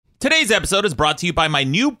Today's episode is brought to you by my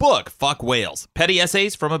new book, Fuck Whales, Petty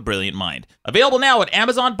Essays from a Brilliant Mind. Available now at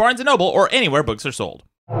Amazon, Barnes & Noble, or anywhere books are sold.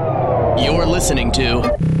 You're listening to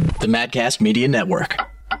the Madcast Media Network.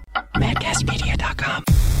 MadcastMedia.com.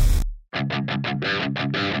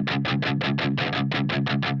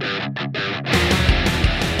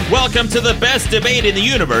 Welcome to the best debate in the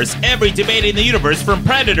universe. Every debate in the universe, from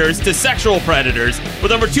predators to sexual predators.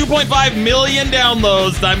 With over 2.5 million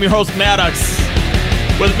downloads, I'm your host, Maddox.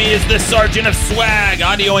 With me is the Sergeant of Swag,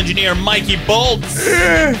 audio engineer Mikey Bolts.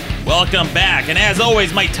 Welcome back. And as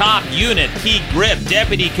always, my top unit, key grip,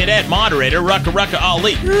 deputy cadet moderator, Rucka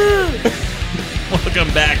Ali.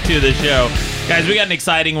 Welcome back to the show. Guys, we got an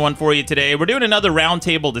exciting one for you today. We're doing another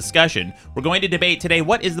roundtable discussion. We're going to debate today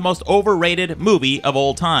what is the most overrated movie of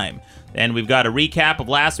all time. And we've got a recap of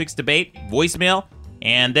last week's debate, voicemail,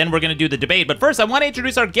 and then we're going to do the debate. But first, I want to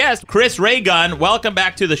introduce our guest, Chris Raygun. Welcome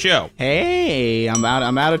back to the show. Hey, I'm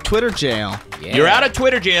out of Twitter jail. Yeah. You're out of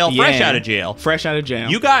Twitter jail, fresh out of jail. Fresh out of jail.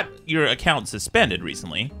 You got your account suspended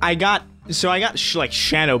recently. I got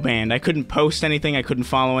shadow banned. I couldn't post anything. I couldn't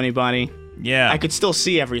follow anybody. Yeah. I could still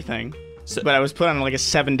see everything. But I was put on like a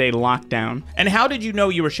 7-day lockdown. And how did you know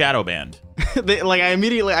you were shadow banned?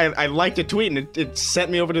 I liked a tweet and it sent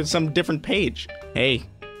me over to some different page. Hey,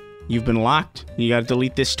 you've been locked. You got to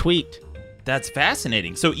delete this tweet. That's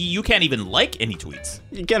fascinating. So you can't even like any tweets.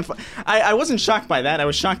 You can't. I wasn't shocked by that. I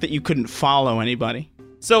was shocked that you couldn't follow anybody.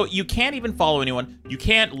 So you can't even follow anyone. You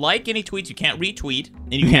can't like any tweets. You can't retweet,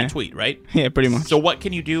 and you can't tweet, right? Yeah, pretty much. So what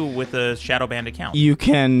can you do with a shadow banned account? You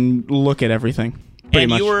can look at everything. Pretty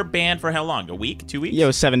much. You were banned for how long? A week? 2 weeks? Yeah, it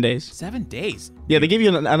was 7 days. 7 days? Yeah, they give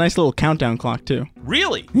you a nice little countdown clock, too.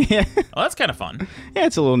 Really? Yeah. Oh, that's kind of fun. Yeah,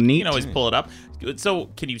 it's a little neat. You can always pull it up. So,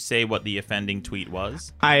 can you say what the offending tweet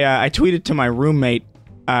was? I tweeted to my roommate,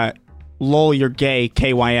 lol, you're gay,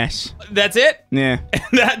 KYS. That's it? Yeah.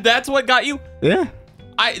 That's what got you? Yeah.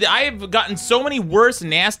 I've gotten so many worse,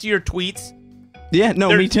 nastier tweets. Yeah,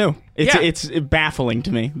 no, me too. It's baffling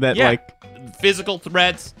to me that, physical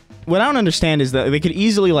threats. What I don't understand is that they could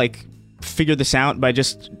easily, figure this out by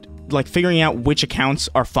just, figuring out which accounts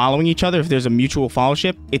are following each other. If there's a mutual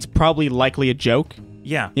followership, it's probably likely a joke.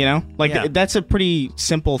 Yeah. You know? That's a pretty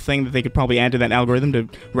simple thing that they could probably add to that algorithm to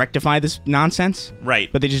rectify this nonsense.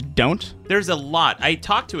 Right. But they just don't. There's a lot. I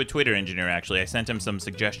talked to a Twitter engineer, actually. I sent him some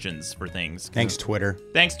suggestions for things. Thanks, Twitter.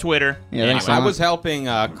 Thanks, Twitter. Yeah, thanks. I was helping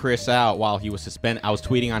Chris out while he was suspended. I was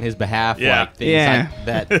tweeting on his behalf, things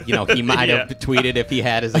that he might have tweeted if he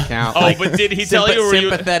had his account. Oh, but did he tell you?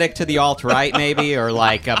 Sympathetic to the alt-right, maybe, or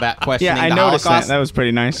about questioning the I noticed Holocaust? that. That was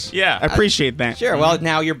pretty nice. Yeah. I appreciate that. Sure. Well,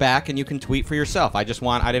 now you're back and you can tweet for yourself. I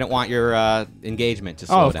didn't want your engagement to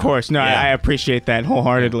slow down. Oh, of course. No, I appreciate that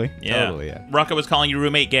wholeheartedly. Yeah. Totally, yeah. Rucka was calling your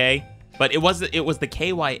roommate gay, but it was the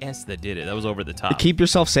KYS that did it. That was over the top. Keep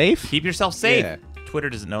yourself safe? Keep yourself safe. Yeah. Twitter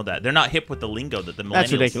doesn't know that. They're not hip with the lingo that the millennials...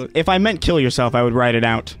 That's ridiculous. If I meant kill yourself, I would write it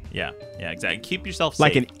out. Yeah, exactly. Keep yourself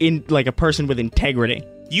safe. Like a person with integrity.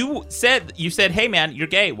 You said, hey man, you're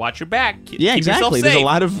gay. Watch your back. Keep exactly. yourself There's safe. a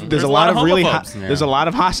lot of really homophobes. there's a lot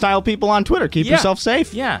of hostile people on Twitter. Keep yourself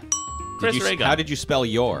safe. Yeah. Chris Raygun. How did you spell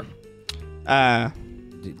your?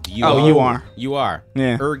 You are. You are.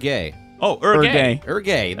 Yeah. Gay. Oh, gay.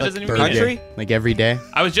 Gay. That doesn't The even mean country? it. Like every day?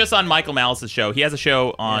 I was just on Michael Malice's show. He has a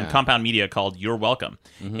show on Compound Media called You're Welcome.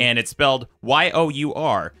 And it's spelled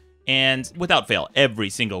Y-O-U-R. And without fail,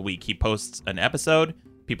 every single week he posts an episode.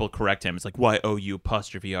 People correct him. It's like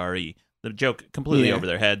Y-O-U''R-E. The joke completely over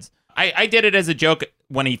their heads. I did it as a joke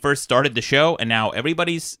when he first started the show, and now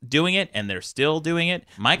everybody's doing it, and they're still doing it.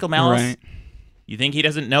 Michael Malice, Right. You think he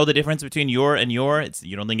doesn't know the difference between your and your?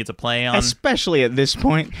 You don't think it's a play on? Especially at this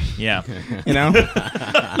point. Yeah. You know?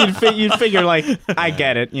 you'd figure, I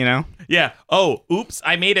get it, you know? Yeah. Oh, oops,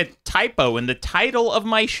 I made a typo in the title of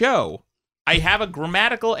my show. I have a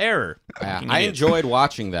grammatical error. I enjoyed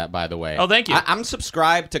watching that, by the way. Oh, thank you. I'm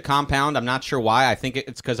subscribed to Compound. I'm not sure why. I think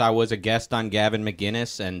it's because I was a guest on Gavin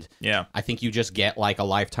McInnes, and I think you just get a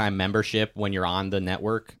lifetime membership when you're on the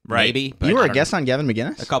network, right? Maybe. You were a guest on Gavin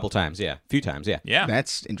McInnes? A couple times, yeah. A few times, yeah. Yeah.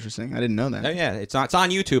 That's interesting. I didn't know that. Yeah, it's on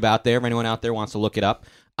YouTube out there if anyone out there wants to look it up.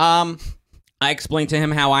 I explained to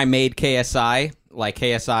him how I made KSI.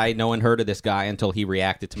 KSI, no one heard of this guy until he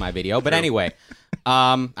reacted to my video. But anyway...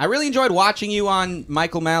 I really enjoyed watching you on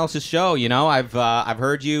Michael Malice's show. I've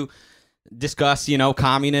heard you discuss,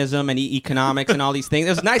 communism and economics and all these things.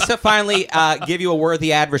 It was nice to finally give you a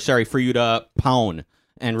worthy adversary for you to pwn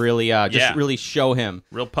and really really show him.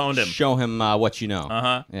 Real pwned him. Show him what you know.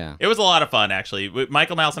 Uh-huh. Yeah. It was a lot of fun, actually.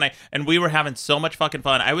 Michael Malice and we were having so much fucking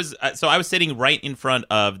fun. I was sitting right in front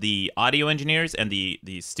of the audio engineers and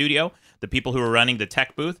the studio. the people who were running the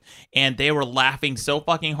tech booth, and they were laughing so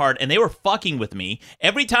fucking hard, and they were fucking with me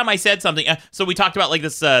every time I said something. So we talked about like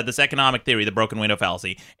this economic theory, the broken window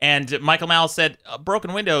fallacy, and Michael Malice said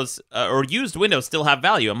broken windows or used windows still have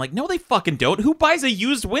value. I'm like, no, they fucking don't. Who buys a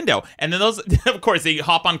used window? And then those, of course, they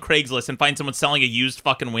hop on Craigslist and find someone selling a used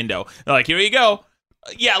fucking window. They're like, here you go.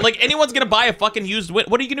 Yeah, like anyone's gonna buy a fucking used window.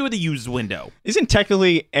 What are you gonna do with a used window? Isn't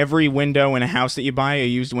technically every window in a house that you buy a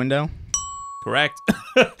used window? Correct.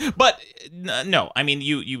 But no, I mean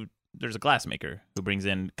you. There's a glass maker who brings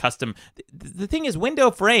in custom. The thing is, window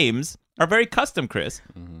frames are very custom, Chris.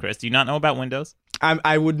 Chris, do you not know about windows?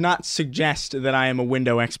 I would not suggest that I am a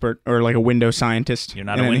window expert or like a window scientist. You're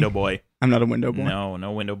not a window boy. I'm not a window boy.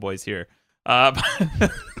 No window boys here. I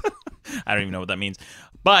don't even know what that means.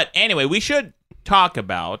 But anyway, we should talk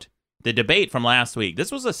about the debate from last week.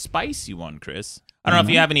 This was a spicy one, Chris. I don't know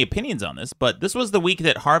if you have any opinions on this, but this was the week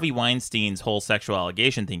that Harvey Weinstein's whole sexual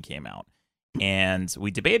allegation thing came out. And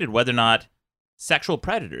we debated whether or not sexual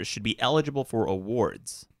predators should be eligible for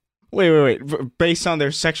awards. Wait. Based on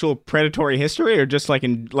their sexual predatory history or just like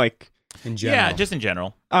in general? Yeah, just in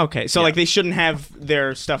general. Okay, so Yeah. like they shouldn't have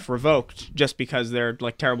their stuff revoked just because they're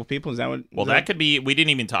like terrible people? Is that what? Well, that could be. We didn't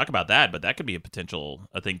even talk about that, but that could be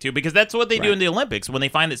a thing too, because that's what they do in the Olympics when they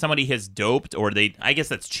find that somebody has doped, or they. I guess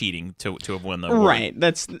that's cheating to have won the award. Right.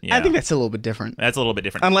 I think that's a little bit different. That's a little bit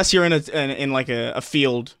different. Unless you're in like a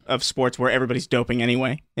field of sports where everybody's doping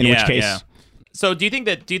anyway. In which case. Yeah. So do you think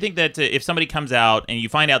that if somebody comes out and you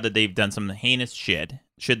find out that they've done some heinous shit,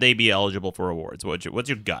 should they be eligible for awards? What's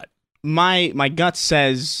your gut? My gut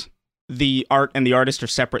says the art and the artist are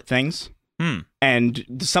separate things. And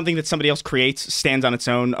something that somebody else creates stands on its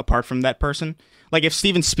own apart from that person. Like if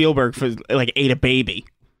Steven Spielberg ate a baby,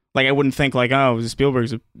 like I wouldn't think like, oh,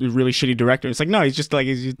 Spielberg's a really shitty director. It's like, no, he's just like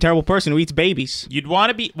he's a terrible person who eats babies. You'd want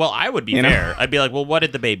to be. Well, I would be fair. I'd be like, well, what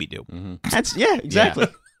did the baby do? That's exactly.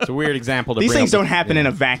 Yeah. It's a weird example. These things don't happen in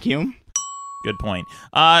a vacuum. Good point.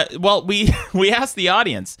 Well, we asked the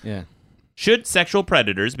audience. Yeah. Should sexual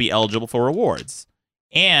predators be eligible for awards?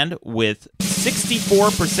 And with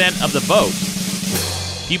 64% of the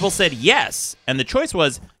vote, people said yes. And the choice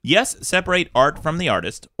was yes, separate art from the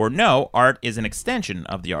artist, or no, art is an extension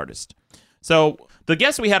of the artist. So the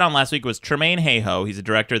guest we had on last week was Tremaine Hayhoe. He's a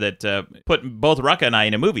director that put both Rucka and I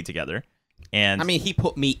in a movie together. And I mean, he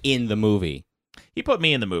put me in the movie. He put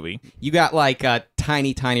me in the movie. You got like a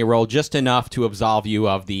tiny, tiny role, just enough to absolve you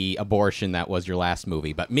of the abortion that was your last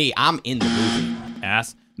movie. But me, I'm in the movie.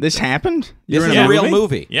 Ass. This happened? This You're is in a real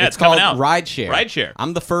movie. Yeah, it's coming called out. Rideshare. Rideshare.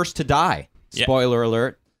 I'm the first to die. Yeah. Spoiler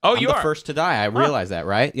alert. Oh, I'm you the are? first to die. I realize that,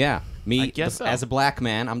 right? Yeah. Me, I guess so. as a black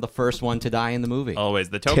man, I'm the first one to die in the movie. Always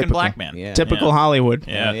the token Typical. black man. Yeah. Typical Hollywood.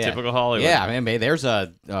 Yeah, Yeah. typical Hollywood. Yeah, I mean, there's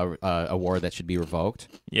a award that should be revoked.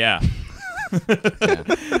 Yeah.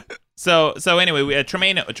 So anyway,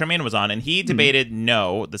 Tremaine was on, and he debated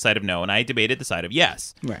no, the side of no, and I debated the side of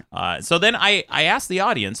yes. Right. So then I asked the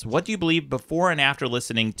audience, what do you believe before and after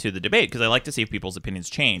listening to the debate? Because I like to see if people's opinions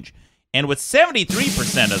change. And with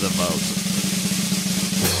 73% of the vote,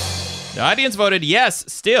 the audience voted yes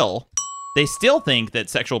still. They still think that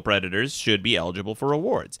sexual predators should be eligible for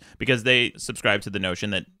awards because they subscribe to the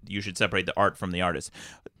notion that you should separate the art from the artist.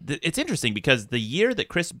 It's interesting because the year that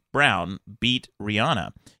Chris Brown beat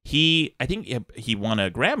Rihanna, I think he won a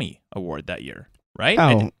Grammy award that year, right?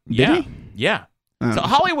 Oh, did he? Yeah. So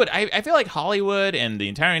Hollywood, I feel like Hollywood and the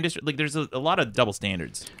entire industry, like there's a lot of double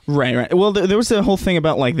standards. Right. Well, there was the whole thing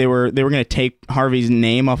about like they were going to take Harvey's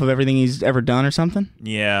name off of everything he's ever done or something.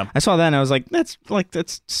 Yeah. I saw that and I was like, that's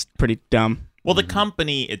pretty dumb. Well, the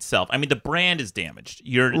company itself, I mean, the brand is damaged.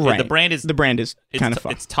 Right. The brand is kind of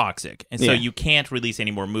fucked. It's toxic, and so you can't release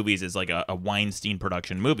any more movies as like a Weinstein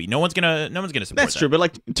production movie. No one's gonna support that. That's true, but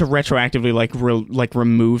like to retroactively like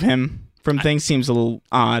remove him from things seems a little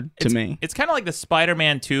odd to me. It's kind of like the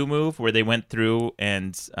Spider-Man 2 move where they went through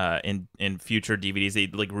and in future DVDs they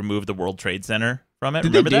like removed the World Trade Center from it. Did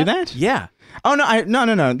Remember they do that? Yeah. Oh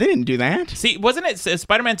no, they didn't do that. See, wasn't it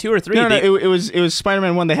Spider-Man 2 or 3? No, it was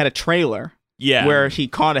Spider-Man 1. They had a trailer. Yeah. Where he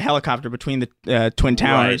caught a helicopter between the Twin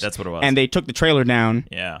Towers. Right, that's what it was. And they took the trailer down.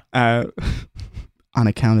 Yeah. On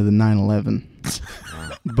account of the 9/11.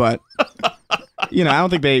 But I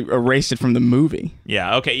don't think they erased it from the movie.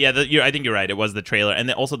 Yeah. Okay. Yeah. I think you're right. It was the trailer,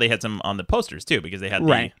 and also they had some on the posters too because they had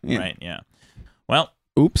right. Right. Yeah. Well,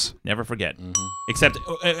 Oops. Never forget. Except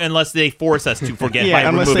unless they force us to forget Yeah, by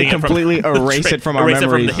unless they removing completely it from erase it from our erase it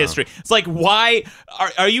from memories. the history. It's like, why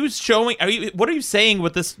are you showing? What are you saying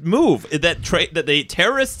with this move? That the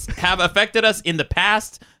terrorists have affected us in the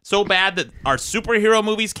past so bad that our superhero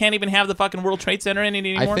movies can't even have the fucking World Trade Center in it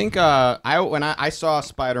anymore? I think when I saw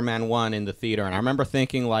Spider-Man 1 in the theater, and I remember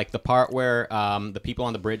thinking like the part where the people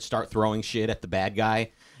on the bridge start throwing shit at the bad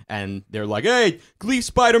guy. And they're like, hey, leave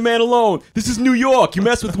Spider-Man alone. This is New York. You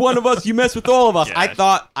mess with one of us, you mess with all of us.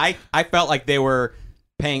 Yeah. I felt like they were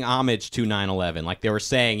paying homage to 9/11. Like they were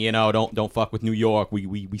saying, don't fuck with New York.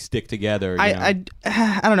 We stick together. I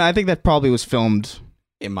don't know. I think that probably was filmed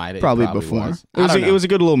probably before. Was. It was a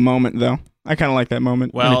good little moment, though. I kind of like that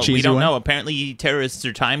moment. Well, in a cheesy we don't way. know. Apparently, terrorists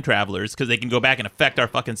are time travelers because they can go back and affect our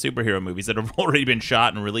fucking superhero movies that have already been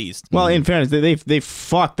shot and released. Well, in fairness, they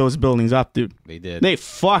fucked those buildings up, dude. They did. They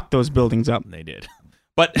fucked those buildings up. They did.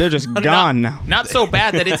 But They're just gone now. Not so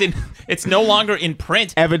bad that it's no longer in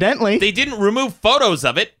print. Evidently. They didn't remove photos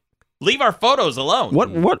of it. Leave our photos alone.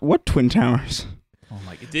 What Twin Towers? Oh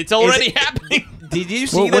my god. It's already happening. Did you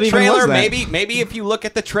see What the even trailer? was that? Maybe if you look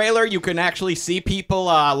at the trailer, you can actually see people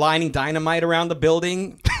lining dynamite around the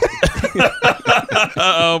building.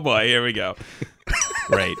 Oh boy, here we go.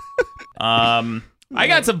 Great. I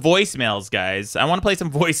got some voicemails, guys. I want to play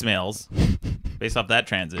some voicemails based off that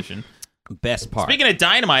transition. Best part. Speaking of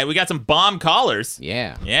dynamite, we got some bomb callers.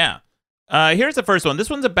 Yeah. Yeah. Here's the first one. This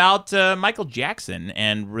one's about Michael Jackson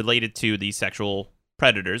and related to the sexual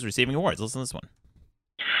predators receiving awards. Listen to this one.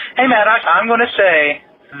 Hey, Matt, I'm going to say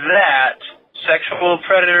that sexual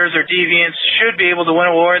predators or deviants should be able to win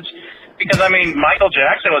awards because, I mean, Michael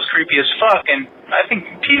Jackson was creepy as fuck, and I think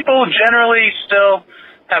people generally still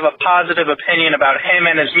have a positive opinion about him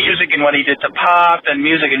and his music and what he did to pop and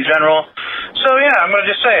music in general. So, yeah, I'm going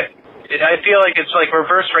to just say it. I feel like it's like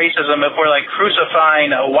reverse racism if we're like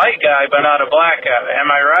crucifying a white guy but not a black guy.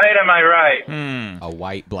 Am I right? Am I right? A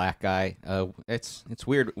white black guy. It's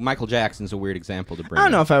weird. Michael Jackson's a weird example to bring. I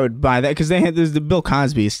don't know up. if I would buy that because there's the Bill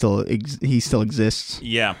Cosby is still he still exists.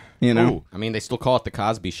 Yeah. You know. Ooh. I mean, they still call it the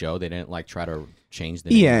Cosby Show. They didn't like try to change the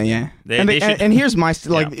name. Yeah. They should- And here's my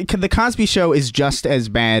the Cosby Show is just as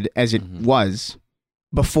bad as it was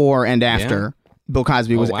before and after Bill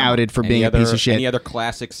Cosby was outed for being a piece of shit. Any other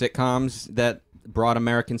classic sitcoms that brought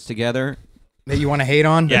Americans together? That you want to hate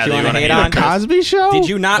on? Yeah, that you that want to wanna hate hate on? on. Cosby Show? Did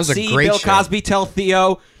you not That was a see great Bill show. Cosby tell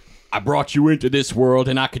Theo, I brought you into this world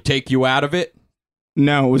and I could take you out of it?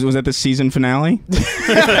 No, was that the season finale? Was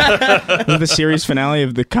it the series finale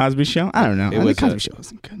of the Cosby Show? I don't know. The Cosby Show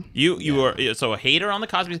wasn't good. You were so a hater on the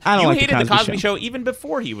Cosby. I don't you like hated the the Cosby Cosby Show. Show even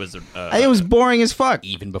before he was. It was boring as fuck.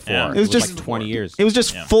 Even before. Yeah. It was just like 20 years. It was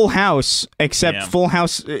just Yeah. Full House, except Yeah. Full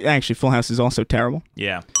House. Actually, Full House is also terrible.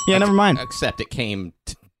 Yeah. Yeah, never mind. Except it came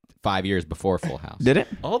 5 years before Full House. Did it?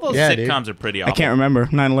 All those Yeah, dude. sitcoms are pretty I awful. can't remember.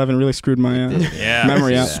 9/11 really screwed my Yeah.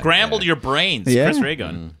 memory up. Scrambled your brains, Yeah. Chris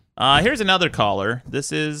Raygun. Here's another caller.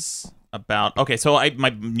 This is about so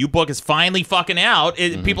my new book is finally fucking out.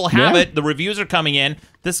 People have Yeah. it. The reviews are coming in.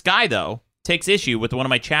 This guy though takes issue with one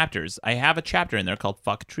of my chapters. I have a chapter in there called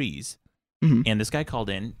 "Fuck Trees," and this guy called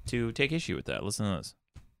in to take issue with that. Listen to this.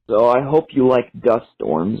 So I hope you like dust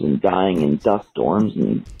storms and dying in dust storms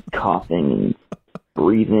and coughing and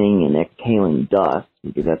breathing and exhaling dust,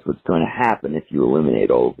 because that's what's going to happen if you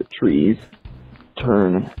eliminate all of the trees,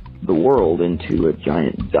 turn the world into a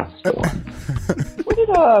giant dust storm.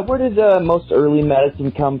 Where did most early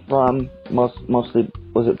medicine come from? Mostly,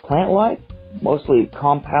 was it plant life? Mostly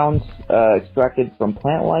compounds extracted from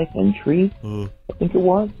plant life and trees, I think it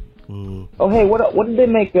was. Oh, hey, what did they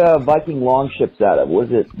make Viking longships out of? Was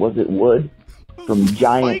it wood from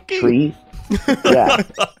giant trees? Yeah,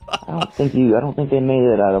 I don't think they made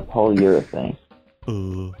it out of polyurethane.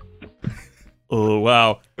 Oh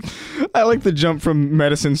wow! I like the jump from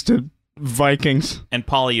medicines to Vikings. And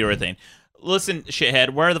polyurethane. Listen,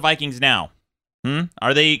 shithead. Where are the Vikings now?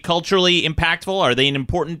 Are they culturally impactful? Are they an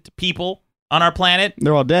important people on our planet?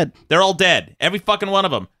 They're all dead. They're all dead. Every fucking one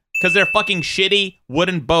of them. Because their fucking shitty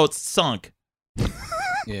wooden boats sunk.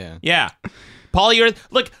 Yeah. Yeah. Polyurethane.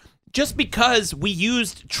 Look, just because we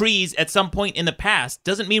used trees at some point in the past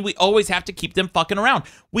doesn't mean we always have to keep them fucking around.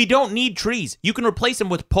 We don't need trees. You can replace them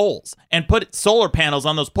with poles and put solar panels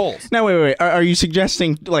on those poles. Now, wait. Are you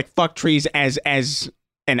suggesting like fuck trees as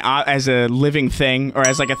a living thing, or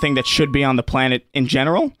as like a thing that should be on the planet in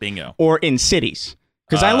general? Bingo. Or in cities?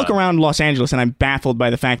 Because I look around Los Angeles and I'm baffled by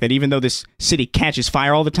the fact that even though this city catches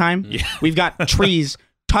fire all the time, we've got trees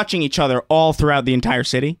touching each other all throughout the entire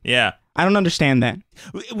city. Yeah. I don't understand that.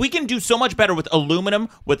 We can do so much better with aluminum,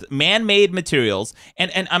 with man-made materials,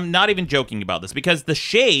 and I'm not even joking about this, because the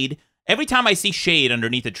shade Every time I see shade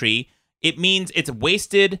underneath a tree, it means it's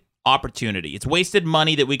wasted opportunity. It's wasted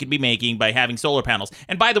money that we could be making by having solar panels.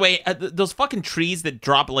 And by the way, those fucking trees that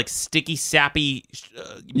drop like sticky, sappy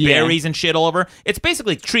berries and shit all over, it's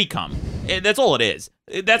basically tree cum. That's all it is.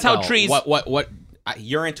 That's how trees... What?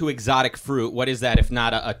 You're into exotic fruit. What is that if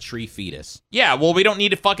not a tree fetus? Yeah, well, we don't need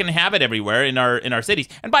to fucking have it everywhere in our cities.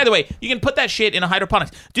 And by the way, you can put that shit in a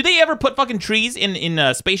hydroponics. Do they ever put fucking trees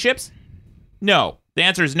in spaceships? No. The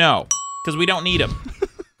answer is no, because we don't need them.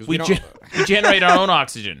 we generate our own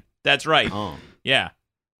oxygen. That's right. Oh. Yeah.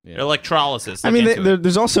 Electrolysis. I mean,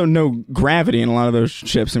 there's also no gravity in a lot of those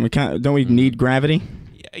ships, and don't we need gravity?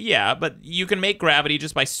 Yeah, but you can make gravity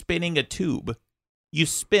just by spinning a tube. You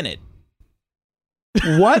spin it.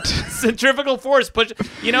 What? Centrifugal force push.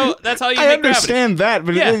 You know, that's how you make gravity. I understand that,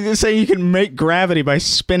 but they say you can make gravity by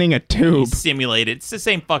spinning a tube. Simulate it. It's the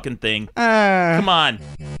same fucking thing. Come on.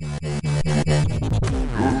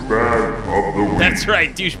 Douchebag of the week. That's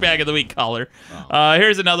right, douchebag of the week caller.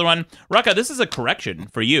 Here's another one. Rucka, this is a correction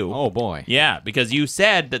for you. Oh, boy. Yeah, because you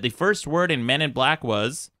said that the first word in Men in Black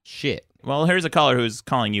was... shit. Well, here's a caller who's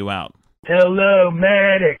calling you out. Hello,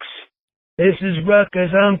 Maddox. This is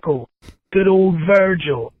Rucka's uncle. Good old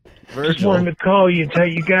Virgil. Just wanted to call you and tell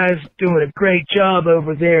you guys are doing a great job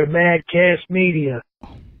over there at Madcast Media.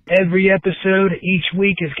 Every episode each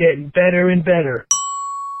week is getting better and better.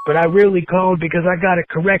 But I really called because I got a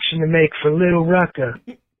correction to make for little Rucka.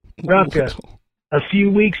 Rucka, a few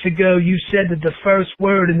weeks ago you said that the first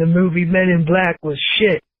word in the movie Men in Black was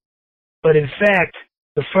shit. But in fact,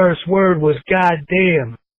 the first word was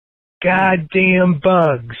goddamn. Goddamn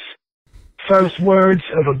bugs. First words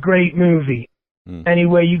of a great movie.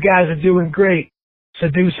 Anyway, you guys are doing great.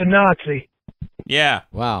 Seduce a Nazi. Yeah.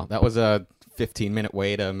 Wow, that was a 15-minute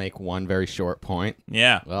way to make one very short point.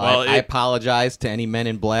 Yeah. Well, I apologize to any Men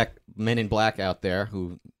in Black out there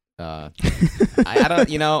who I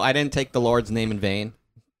didn't take the Lord's name in vain.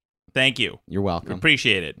 Thank you. You're welcome.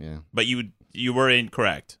 Appreciate it. Yeah. But you were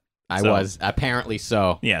incorrect. I was apparently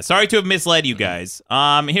so. Yeah, sorry to have misled you guys.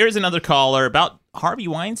 Here's another caller about Harvey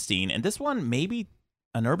Weinstein, and this one maybe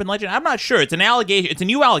an urban legend. I'm not sure. It's an allegation. It's a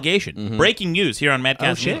new allegation. Mm-hmm. Breaking news here on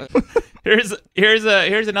Madcast. Oh shit.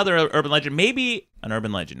 Here's another urban legend. Maybe an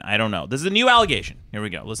urban legend. I don't know. This is a new allegation. Here we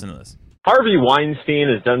go. Listen to this. Harvey Weinstein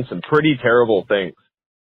has done some pretty terrible things.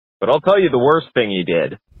 But I'll tell you the worst thing he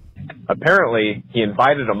did. Apparently, he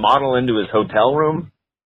invited a model into his hotel room,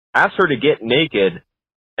 asked her to get naked,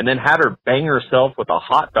 and then had her bang herself with a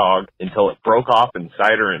hot dog until it broke off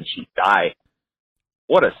inside her and she died.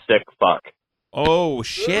 What a sick fuck. Oh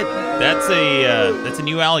shit! That's a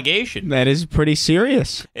new allegation. That is pretty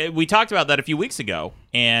serious. We talked about that a few weeks ago,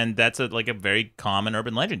 and that's a very common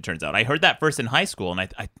urban legend. Turns out, I heard that first in high school, and I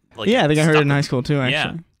think I heard it in high school too. Actually,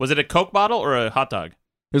 yeah. Was it a Coke bottle or a hot dog?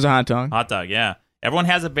 It was a hot dog. Hot dog, yeah. Everyone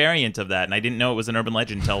has a variant of that, and I didn't know it was an urban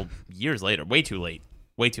legend until years later. Way too late.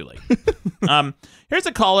 Way too late. Here's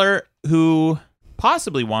a caller who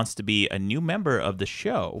possibly wants to be a new member of the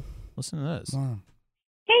show. Listen to this. Wow.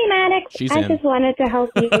 Hey, Maddox. I just wanted to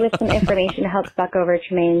help you with some information to help suck over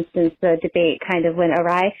Tremaine since the debate kind of went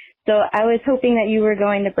awry. So I was hoping that you were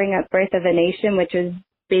going to bring up Birth of a Nation, which was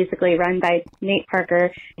basically run by Nate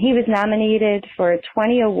Parker. He was nominated for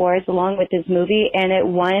 20 awards along with his movie, and it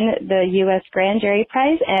won the U.S. Grand Jury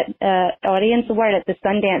Prize at Audience Award at the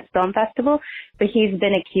Sundance Film Festival. But he's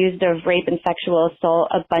been accused of rape and sexual assault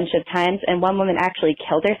a bunch of times, and one woman actually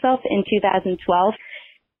killed herself in 2012.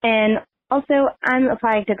 And also, I'm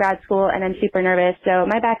applying to grad school, and I'm super nervous. So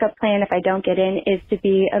my backup plan, if I don't get in, is to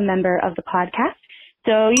be a member of the podcast.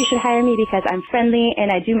 So you should hire me because I'm friendly, and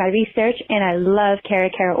I do my research, and I love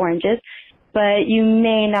Cara oranges. But you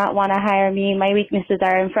may not want to hire me. My weaknesses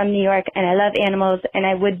are I'm from New York, and I love animals, and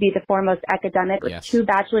I would be the foremost academic with 2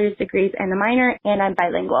 bachelor's degrees and a minor, and I'm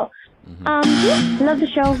bilingual. Love the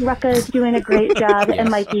show. Rucka is doing a great job, and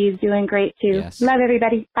Mikey is doing great, too. Love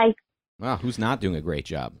everybody. Bye. Wow, who's not doing a great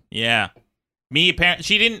job? Yeah. Me, apparently,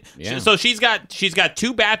 she didn't. Yeah. So she's got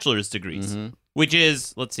 2 bachelor's degrees, which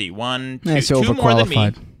is, let's see, 1, 2, Nice, 2 more than me.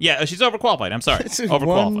 overqualified. Yeah, she's overqualified. I'm sorry.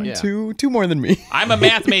 Overqualified. Two more than me. I'm a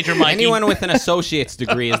math major, Mikey. Anyone with an associate's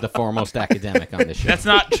degree is the foremost academic on this show. That's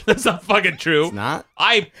not fucking true. It's not?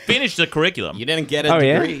 I finished the curriculum. You didn't get a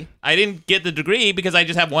degree. Yeah? I didn't get the degree because I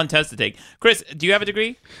just have 1 test to take. Chris, do you have a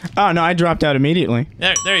degree? Oh, no, I dropped out immediately.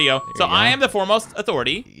 There you go. So I am the foremost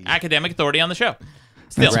authority, academic authority on the show.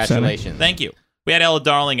 Still. Congratulations. Thank you. We had Ella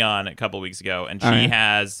Darling on a couple weeks ago, and she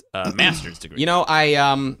has a master's degree. You know,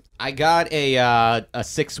 I got a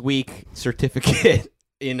 6-week certificate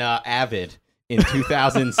in Avid in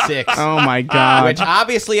 2006. Oh my god! Which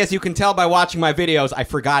obviously, as you can tell by watching my videos, I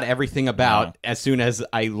forgot everything about as soon as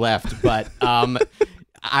I left. But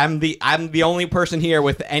I'm the only person here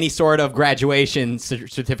with any sort of graduation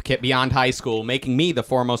certificate beyond high school, making me the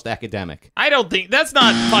foremost academic. I don't think that's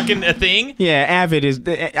not fucking a thing. Yeah, Avid is.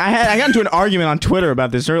 I got into an argument on Twitter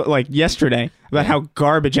about this yesterday about how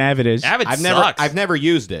garbage Avid is. Avid sucks. I've never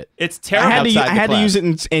used it. It's terrible. I had to use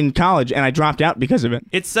it in college, and I dropped out because of it.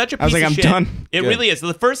 It's such a piece I was like, of I'm shit. done. It really is.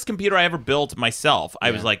 The first computer I ever built myself,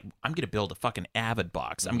 I was like, I'm going to build a fucking Avid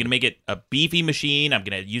box. I'm going to make it a beefy machine. I'm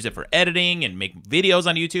going to use it for editing and make videos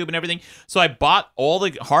on YouTube and everything. So I bought all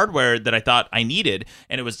the hardware that I thought I needed,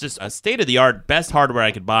 and it was just a state-of-the-art, best hardware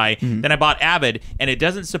I could buy. Then I bought Avid, and it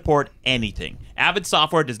doesn't support anything. Avid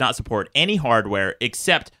software does not support any hardware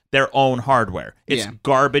except their own hardware. It's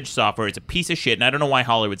garbage software. It's a piece of shit, and I don't know why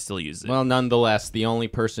Hollywood still uses it. Well, nonetheless, the only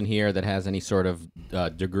person here that has any sort of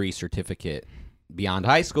degree certificate beyond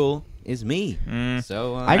high school is me.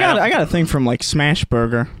 So I got a thing from Smash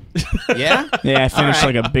Burger. Yeah? Yeah, I finished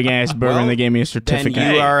a big ass burger, and they gave me a certificate.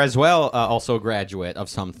 Then you are as well also a graduate of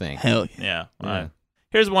something. Hell yeah.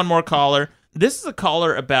 Here's one more caller. This is a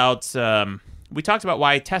caller about. We talked about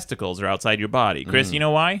why testicles are outside your body. Chris, you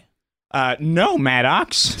know why? No,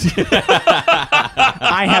 Maddox.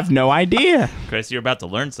 I have no idea. Chris, you're about to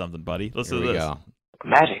learn something, buddy. Listen to this. Go.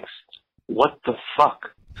 Maddox, what the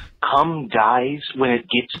fuck? Cum dies when it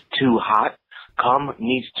gets too hot? Cum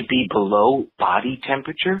needs to be below body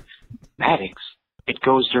temperature? Maddox, it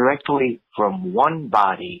goes directly from one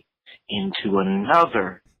body into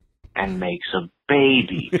another and makes a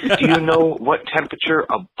baby. Do you know what temperature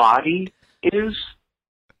a body is?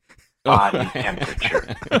 Body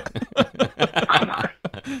temperature. Come on.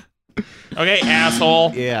 Okay,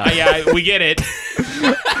 asshole. Yeah, we get it.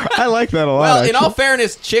 I like that a lot. Well, in actually. all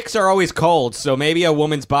fairness, chicks are always cold, so maybe a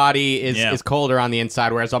woman's body is colder on the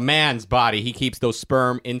inside, whereas a man's body, he keeps those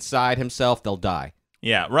sperm inside himself, they'll die.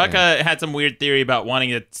 Yeah, Rucka had some weird theory about wanting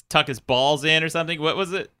to tuck his balls in or something. What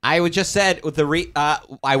was it? I just said with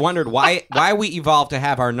I wondered why we evolved to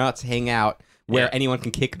have our nuts hang out where anyone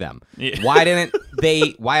can kick them. Yeah.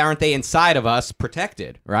 Why aren't they inside of us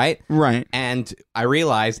protected, right? Right. And I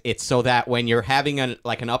realized it's so that when you're having an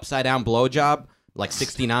upside down blowjob, like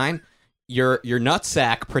 69, your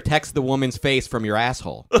nutsack protects the woman's face from your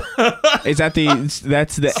asshole. Is that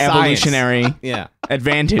that's the evolutionary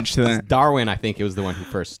advantage to that? Darwin, I think, it was the one who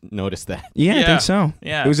first noticed that. Yeah, I think so.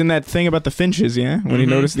 Yeah. It was in that thing about the finches, when he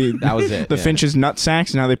noticed that was it. The finches' nut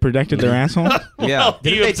sacks and how they protected their asshole. Yeah.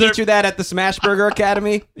 Didn't they teach you that at the Smash Burger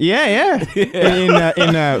Academy? Yeah.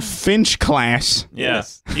 In finch class.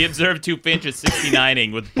 Yes. He observed two finches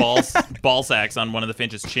 69ing with ball sacks on one of the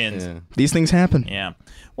finches' chins. Yeah. These things happen. Yeah.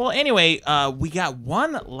 Well, anyway, we got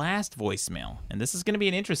one last voicemail, and this is going to be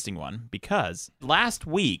an interesting one because last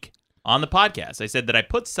week on the podcast, I said that I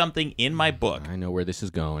put something in my book. I know where this is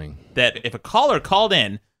going. That if a caller called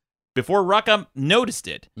in before Rucka noticed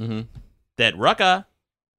it, that Rucka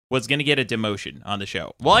was going to get a demotion on the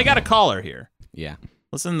show. Well, I got a caller here. Yeah.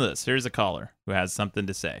 Listen to this. Here's a caller who has something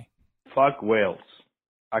to say. Fuck whales.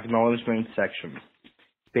 Acknowledgement section.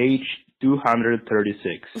 Page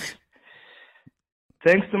 236.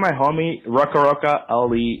 Thanks to my homie Rucka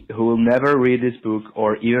Ali, who will never read this book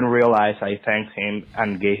or even realize I thanked him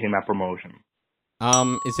and gave him a promotion.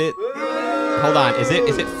 Is it? Hold on. Is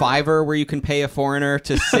it Fiverr where you can pay a foreigner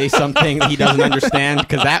to say something he doesn't understand?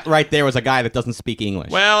 Because that right there was a guy that doesn't speak English.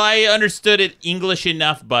 Well, I understood it English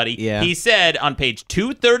enough, buddy. Yeah. He said on page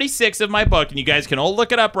 236 of my book, and you guys can all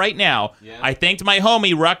look it up right now. Yeah. I thanked my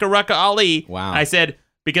homie Rucka Ali. Wow. I said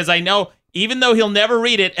because I know. Even though he'll never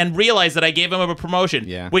read it and realize that I gave him a promotion,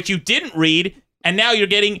 which you didn't read, and now you're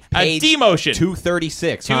getting a demotion.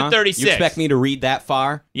 236, 236. You expect me to read that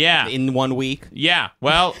far? Yeah. In 1 week? Yeah.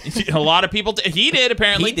 Well, a lot of people... he did,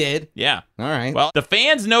 apparently. He did? Yeah. All right. Well, the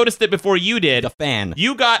fans noticed it before you did. The fan.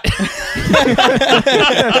 You got...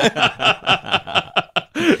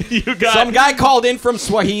 Some guy called in from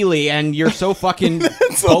Swahili, and you're so fucking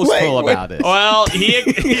boastful about it. Well,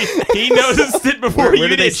 he noticed it before you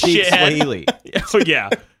did. They speak shithead. Swahili? Oh, yeah.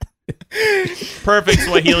 Perfect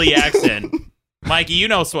Swahili accent. Mikey, you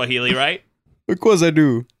know Swahili, right? Of course I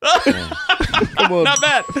do. Come on. Not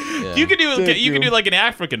bad. Yeah. You can do like an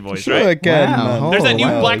African voice, sure right? I can. Wow. There's that new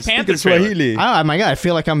Black Panther trailer. Swahili. Oh my god, I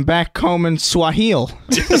feel like I'm back home in Swahili.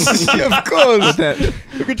 Yeah, of course.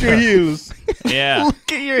 Look at your heels. Yeah.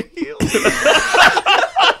 Look at your heels.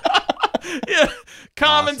 Yeah.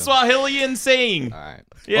 Common Swahilian saying. All right.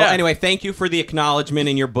 Yeah. Well, anyway, thank you for the acknowledgement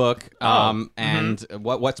in your book. And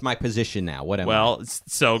what's my position now? What am I?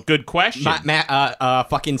 So good question.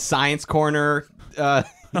 Fucking science corner.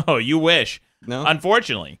 Oh, you wish. No?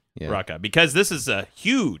 Unfortunately, Yeah. Rucka, because this is a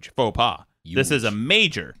huge faux pas. This is a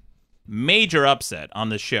major upset on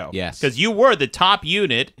the show. Yes. Because you were the top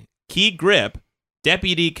unit, key grip,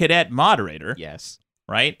 deputy cadet moderator. Yes.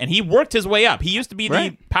 Right? And he worked his way up. He used to be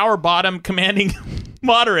the power bottom commanding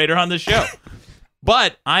moderator on the show.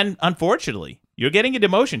 But unfortunately, you're getting a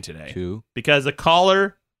demotion today. Because a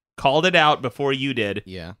caller called it out before you did.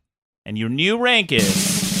 Yeah. And your new rank is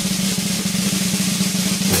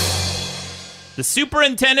the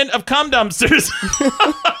superintendent of cum dumpsters.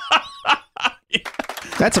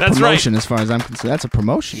 That's a promotion as far as I'm concerned. That's a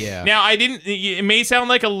promotion. Yeah. Now, it may sound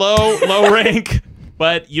like a low rank,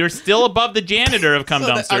 but you're still above the janitor of cum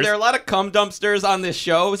dumpsters. Are there a lot of cum dumpsters on this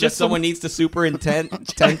show? Just someone needs to superintend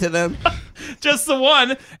to them? Just the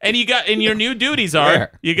one. And your new duties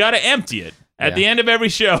are you got to empty it at the end of every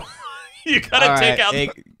show. You got to take out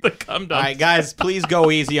the cum dumpster. All right, guys, please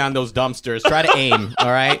go easy on those dumpsters. Try to aim,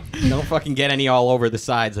 all right? Don't fucking get any all over the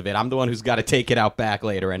sides of it. I'm the one who's got to take it out back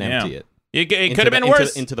later and empty it. It could have been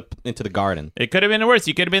worse. Into the garden. It could have been worse.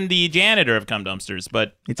 You could have been the janitor of cum dumpsters,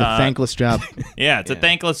 but it's a thankless job. Yeah, it's a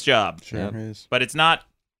thankless job. Sure is. But it's not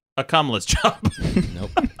a cumless job.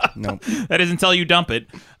 Nope. That is until you dump it.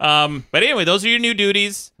 But anyway, those are your new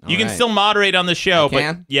duties. You can still moderate on the show,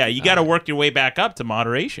 but you got to work your way back up to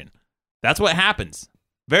moderation. That's what happens.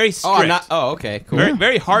 Very strict. Okay, cool.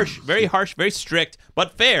 Very harsh, very strict,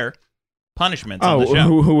 but fair punishments on the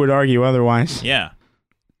show. Who would argue otherwise? Yeah.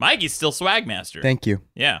 Mikey's still Swagmaster. Thank you.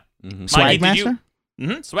 Yeah. Mm-hmm. Swagmaster?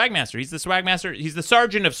 Swagmaster. He's the Swagmaster. He's the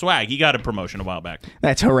sergeant of swag. He got a promotion a while back.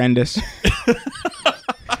 That's horrendous.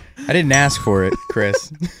 I didn't ask for it,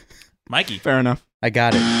 Chris. Mikey. Fair enough. I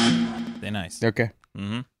got it. Stay nice. Okay.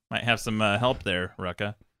 Might have some help there,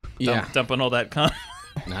 Rucka. Yeah. Dumping all that cum.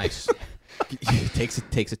 Nice. It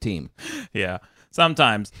takes a team. Yeah,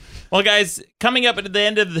 sometimes. Well, guys, coming up at the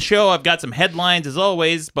end of the show, I've got some headlines as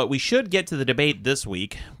always, but we should get to the debate this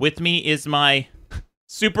week. With me is my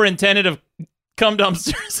superintendent of cum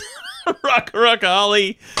dumpsters, Rucka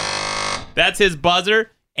Ali. That's his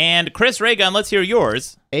buzzer. And Chris Raygun, let's hear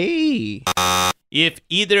yours. Hey. If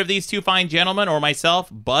either of these two fine gentlemen or myself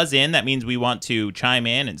buzz in, that means we want to chime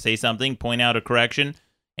in and say something, point out a correction,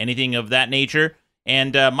 anything of that nature.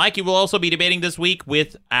 And Mikey will also be debating this week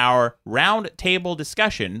with our round table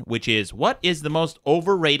discussion, which is what is the most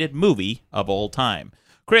overrated movie of all time?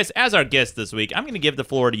 Chris, as our guest this week, I'm going to give the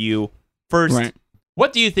floor to you first. Right.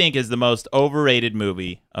 What do you think is the most overrated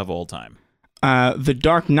movie of all time? The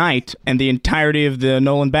Dark Knight and the entirety of the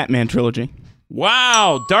Nolan Batman trilogy.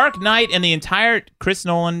 Wow, Dark Knight and the entire Chris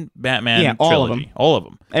Nolan Batman trilogy. All of them. All of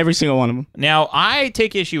them. Every single one of them. Now, I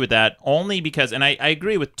take issue with that only because, and I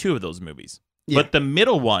agree with two of those movies. Yeah. But the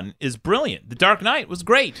middle one is brilliant. The Dark Knight was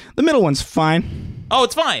great. The middle one's fine. Oh,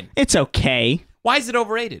 it's fine. It's okay. Why is it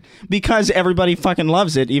overrated? Because everybody fucking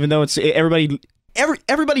loves it, even though everybody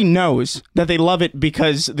knows that they love it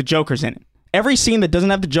because the Joker's in it. Every scene that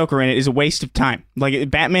doesn't have the Joker in it is a waste of time. Like,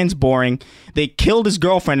 Batman's boring. They killed his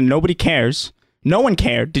girlfriend and nobody cares. No one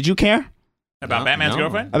cared. Did you care? About Batman's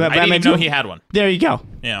girlfriend? About I didn't even know he had one. There you go.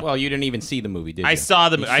 Yeah. Well, you didn't even see the movie, did you? I saw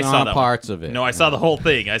the I saw parts of it. No, I saw the whole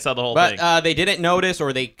thing. But they didn't notice,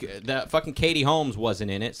 or the fucking Katie Holmes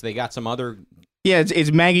wasn't in it, so they got some other. Yeah,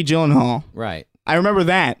 it's Maggie Gyllenhaal. Right. I remember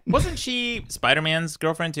that. Wasn't she Spider-Man's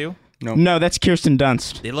girlfriend too? No, that's Kirsten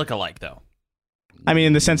Dunst. They look alike though. I mean,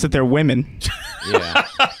 in the sense that they're women. Yeah.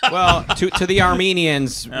 Well, to the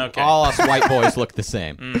Armenians, all us white boys look the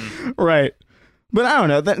same. Right. But I don't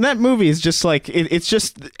know. That movie is just like it's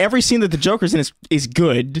just every scene that the Joker's in is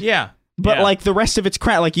good. Yeah. But like the rest of it's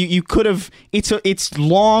crap. Like you could have. It's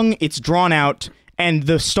long. It's drawn out, and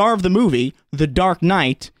the star of the movie, The Dark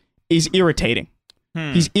Knight, is irritating.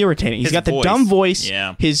 He's irritating. He's got the dumb voice.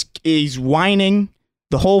 Yeah. He's whining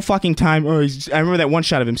the whole fucking time. I remember that one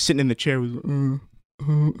shot of him sitting in the chair. Was I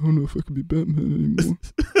don't know if I can be Batman anymore.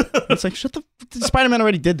 It's like, shut the. Spider-Man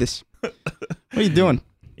already did this. What are you doing?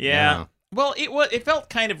 Yeah. Well, it felt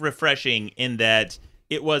kind of refreshing in that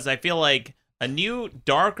it was, I feel like, a new,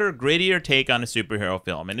 darker, grittier take on a superhero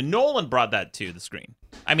film. And Nolan brought that to the screen.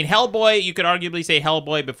 I mean, Hellboy, you could arguably say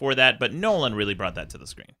Hellboy before that, but Nolan really brought that to the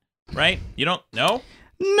screen. Right? You don't know?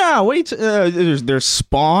 No, wait. There's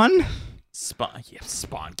Spawn. Spawn.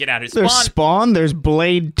 Get out of here. There's Spawn. There's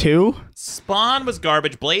Blade 2. Spawn was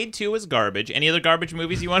garbage. Blade 2 was garbage. Any other garbage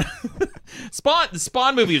movies you want to... The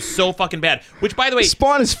Spawn movie was so fucking bad. Which, by the way...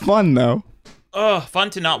 Spawn is fun, though. Fun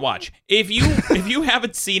to not watch. If you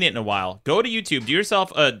haven't seen it in a while, go to YouTube, do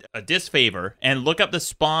yourself a disfavor, and look up the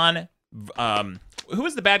Spawn... who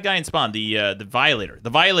was the bad guy in Spawn? The Violator. The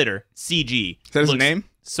Violator CG. Is that his name?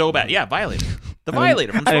 So bad. Yeah, Violator. The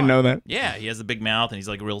Violator from I didn't Spawn. know that. Yeah, he has a big mouth and he's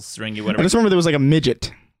like real stringy, I whatever. just remember there was like a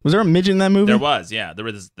midget. Was there a midget in that movie? There was, yeah. There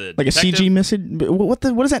was the like detective. a CG midget.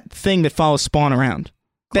 What is that thing that follows Spawn around?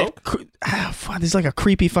 Cloak? There's like a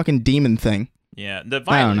creepy fucking demon thing. Yeah, the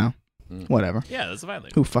Violator. I don't know. Whatever. Yeah, that's the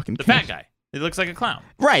Violator. Who fucking The cares? fat guy. He looks like a clown.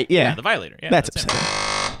 Right, yeah. The Violator. Yeah, that's him.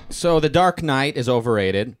 upsetting. So The Dark Knight is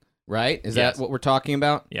overrated, right? Is Yes. that what we're talking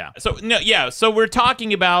about? Yeah. So we're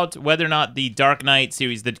talking about whether or not the Dark Knight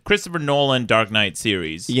series, the Christopher Nolan Dark Knight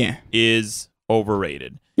series, is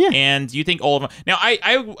overrated. Yeah. And you think all of them? Now,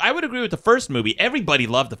 I would agree with the first movie. Everybody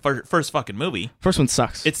loved the first fucking movie. First one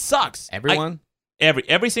sucks. It sucks. Everyone?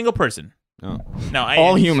 Every single person. Oh. No,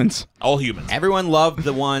 all humans. All humans. Everyone loved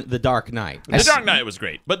The Dark Knight. The Dark Knight was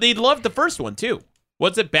great, but they loved the first one too.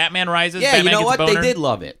 What's it? Batman Rises. Yeah, Batman you know gets a what? They boner? did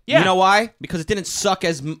love it. Yeah. You know why? Because it didn't suck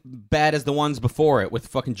as bad as the ones before it with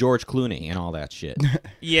fucking George Clooney and all that shit.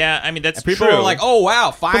 Yeah, I mean that's People true. were like, "Oh wow,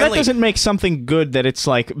 But finally!" that doesn't make something good that it's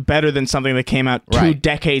like better than something that came out 2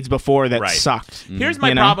 decades before that Right. sucked. Here's my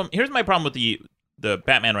You know? problem. Here's my problem with the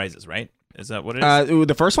Batman Rises. Right? Is that what it is?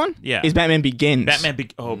 The first one? Yeah. Is Batman Begins.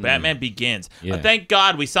 Batman Begins. Yeah. Thank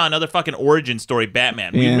God we saw another fucking origin story,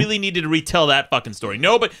 Batman. We Yeah. really needed to retell that fucking story.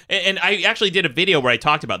 No, but and I actually did a video where I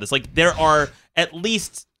talked about this. Like there are at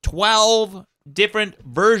least 12 different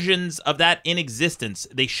versions of that in existence.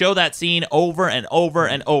 They show that scene over and over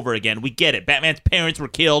and over again. We get it. Batman's parents were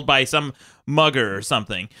killed by some mugger or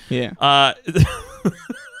something. Yeah.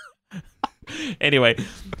 Anyway,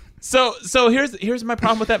 so here's my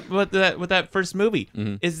problem with that first movie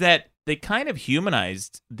is that they kind of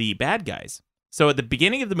humanized the bad guys. So at the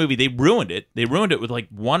beginning of the movie, they ruined it. They ruined it with like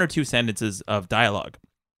 1 or 2 sentences of dialogue,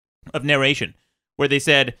 of narration, where they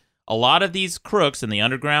said a lot of these crooks and the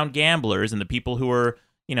underground gamblers and the people who are,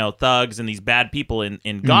 thugs and these bad people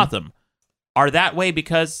in Gotham are that way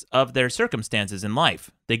because of their circumstances in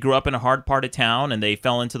life. They grew up in a hard part of town and they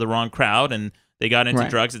fell into the wrong crowd and they got into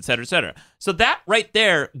drugs, et cetera, et cetera. So that right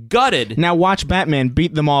there gutted. Now watch Batman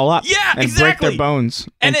beat them all up. Yeah, and exactly. break their bones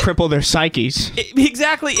and cripple their psyches.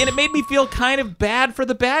 Exactly, and it made me feel kind of bad for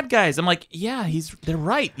the bad guys. I'm like, yeah, they're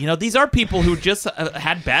right. These are people who just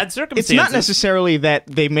had bad circumstances. It's not necessarily that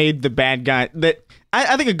they made the bad guy. That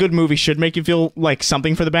I think a good movie should make you feel like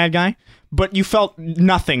something for the bad guy, but you felt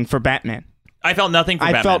nothing for Batman. I felt nothing for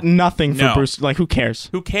Batman. I felt nothing for Bruce. Like, who cares?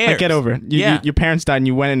 Who cares? Like, get over it. Your parents died and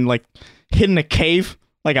you went and like hid in a cave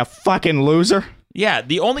like a fucking loser. Yeah,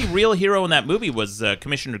 the only real hero in that movie was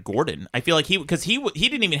Commissioner Gordon. I feel like he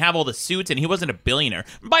didn't even have all the suits and he wasn't a billionaire.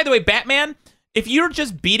 By the way, Batman, if you're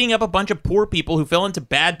just beating up a bunch of poor people who fell into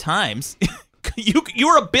bad times,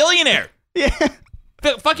 you're a billionaire. Yeah.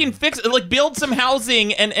 Fucking build some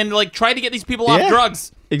housing and like try to get these people off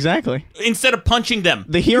drugs. Exactly. Instead of punching them.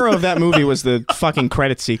 The hero of that movie was the fucking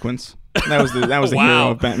credit sequence. That was the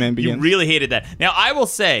hero of Batman Begins. You really hated that. Now, I will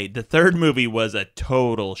say the third movie was a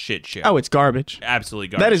total shit show. Oh, it's garbage. Absolutely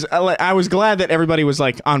garbage. That is. I was glad that everybody was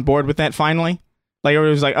like on board with that finally. Like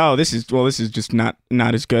everybody was like, "Oh, this is just not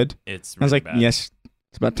as good." It's. I was like, bad. "Yes,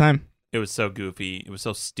 it's about time." It was so goofy. It was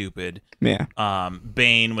so stupid. Yeah.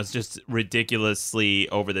 Bane was just ridiculously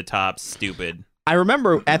over the top stupid. I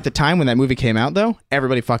remember at the time when that movie came out, though,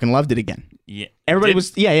 everybody fucking loved it again. Yeah. Everybody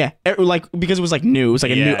was, like, because it was like new. It was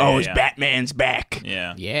like it's yeah. Batman's back.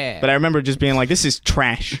 Yeah. Yeah. But I remember just being like, this is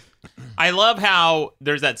trash. I love how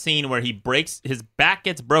there's that scene where his back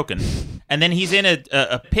gets broken, and then he's in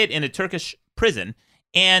a pit in a Turkish prison,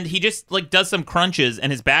 and he just like does some crunches,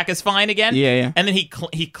 and his back is fine again. Yeah. And then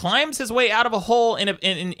he climbs his way out of a hole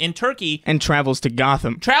in Turkey and travels to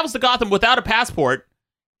Gotham. Without a passport.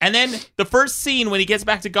 And then the first scene when he gets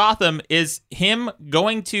back to Gotham is him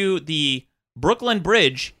going to the Brooklyn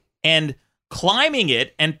Bridge and climbing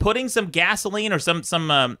it and putting some gasoline or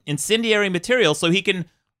some incendiary material so he can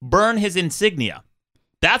burn his insignia.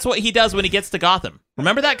 That's what he does when he gets to Gotham.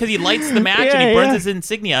 Remember that? Because he lights the match and he burns his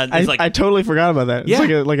insignia. I totally forgot about that. Yeah.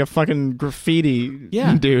 It's like a fucking graffiti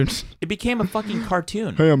dude. It became a fucking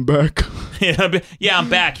cartoon. Hey, I'm back. Yeah, I'm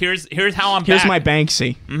back. Here's how I'm back. Here's my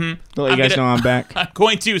Banksy. Mm-hmm. To let you guys know I'm back. I'm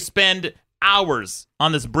going to spend hours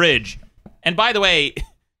on this bridge. And by the way,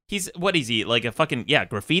 what is he? Like a fucking,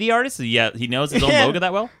 graffiti artist? Yeah, he knows his own logo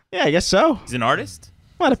that well? Yeah, I guess so. He's an artist?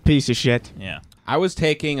 What a piece of shit. Yeah. I was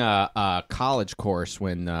taking a college course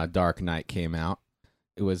when Dark Knight came out.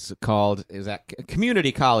 It was called, a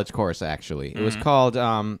community college course, actually. It was called...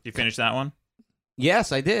 Did you finish that one?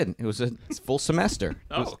 Yes, I did. It was a full semester.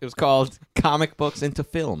 Oh. It was called Comic Books into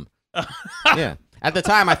Film. Yeah. At the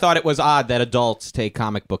time, I thought it was odd that adults take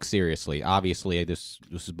comic books seriously. Obviously, this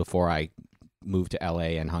was before I moved to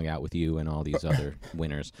LA and hung out with you and all these other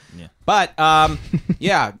winners. Yeah. But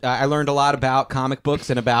I learned a lot about comic books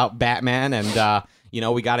and about Batman, and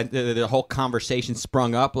we got into the whole conversation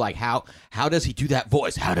sprung up like how does he do that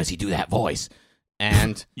voice? How does he do that voice?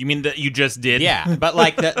 And you mean that you just did? Yeah, but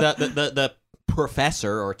like the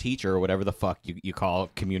professor or teacher or whatever the fuck you call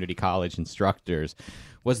community college instructors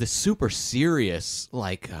was this super serious,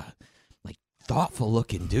 like thoughtful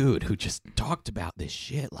looking dude who just talked about this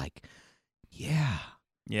shit. Like, yeah.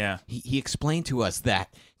 He explained to us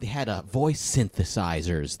that they had voice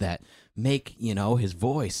synthesizers that make his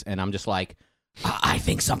voice, and I'm just like, I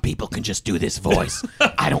think some people can just do this voice.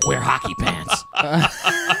 I don't wear hockey pants.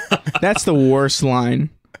 That's the worst line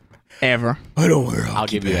ever. I don't wear hockey I'll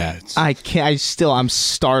give you that. I can't. I'm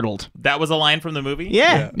startled. That was a line from the movie?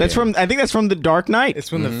 Yeah, I think that's from The Dark Knight.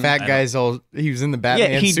 It's when the fat guy's he was in the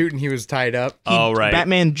Batman suit and he was tied up. Right.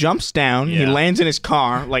 Batman jumps down. He lands in his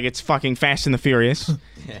car like it's fucking Fast and the Furious.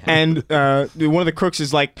 And one of the crooks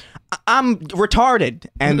is like, I'm retarded.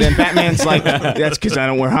 And then Batman's like, that's because I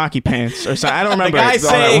don't wear hockey pants. Or something. I don't remember. The guy it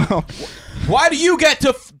all that saying, well. why do you get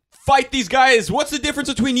to fight these guys? What's the difference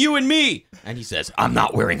between you and me? And he says, I'm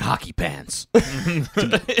not wearing hockey pants. Are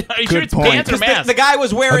you sure it's point. pants or mask? The guy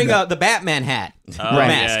was wearing the Batman hat. Right.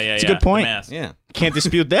 Mask. Yeah. It's a good point. Yeah. Can't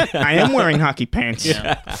dispute that. I am wearing hockey pants.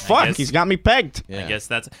 Yeah. Fuck, he's got me pegged. I guess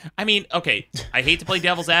that's. I mean, okay. I hate to play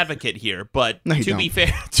devil's advocate here, but No, you to be don't.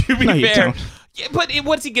 fair, No, you don't. yeah, but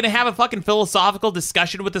what's he gonna have a fucking philosophical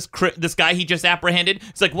discussion with this guy he just apprehended?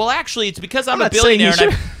 It's like, well, actually, it's because I'm a not saying billionaire you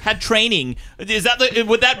and I've had training. Would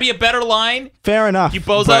that be a better line? Fair enough. You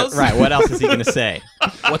bozos. But, right. What else is he going to say?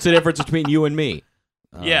 What's the difference between you and me?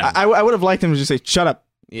 Yeah. I would have liked him to just say, shut up.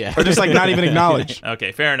 Yeah. Or just like not even acknowledge.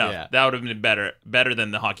 Okay, fair enough. Yeah. That would have been better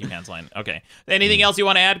than the hockey pants line. Okay. Anything else you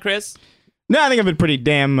want to add, Chris? No, I think I've been pretty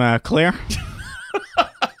damn clear.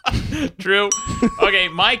 True. Okay,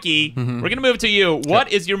 Mikey, we're going to move to you.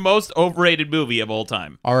 What is your most overrated movie of all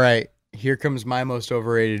time? All right, here comes my most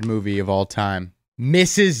overrated movie of all time.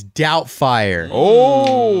 Mrs. Doubtfire.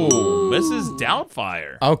 Oh, Mrs.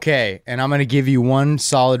 Doubtfire. Okay, and I'm going to give you one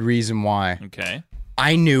solid reason why. Okay.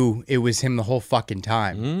 I knew it was him the whole fucking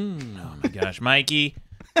time. Oh my gosh, Mikey.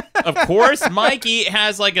 Of course, Mikey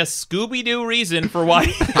has like a Scooby-Doo reason for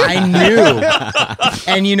why. I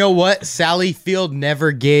knew. And you know what? Sally Field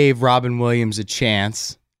never gave Robin Williams a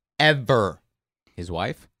chance. Ever. His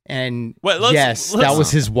wife? And Well, yes, that was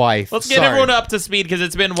his wife. Let's get Sorry. everyone up to speed because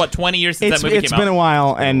it's been, 20 years since that movie It's came been out? a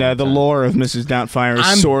while, and the lore of Mrs. Doubtfire is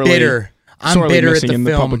I'm sorely bitter. I'm sorely bitter at missing the in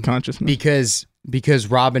film the public consciousness. because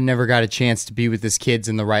Robin never got a chance to be with his kids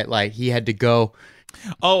in the right light. He had to go.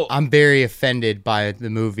 Oh, I'm very offended by the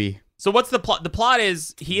movie. so what's the plot? The plot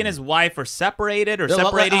is he and his wife are separated or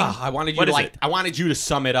separating. I wanted you What to is it? I wanted you to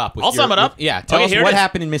sum it up. I'll sum it up. Yeah, tell Okay, us here it what is.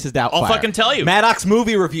 happened in Mrs. Doubtfire. I'll fucking tell you. Maddox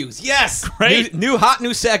movie reviews. Yes, Great. New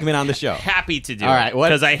segment on the show. Happy to do. All right,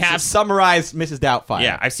 because I have. summarize Mrs. Doubtfire.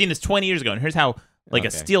 Yeah, I've seen this 20 years ago, and here's how like a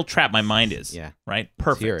Okay. steel trap my mind is. Yeah. Right. hear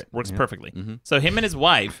Perfect. it. Works Yeah. perfectly. Mhm. So him and his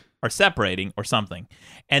wife are separating or something,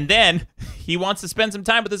 and then he wants to spend some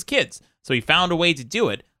time with his kids. So he found a way to do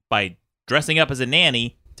it by dressing up as a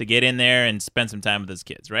nanny to get in there and spend some time with his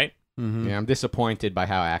kids. Right. Yeah, I'm disappointed by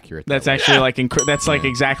how accurate That's that was. actually like that's like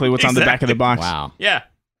exactly what's on the back of the box. Wow. Yeah.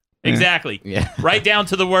 Exactly. Yeah. Right down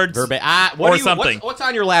to the words What or do you- something. What's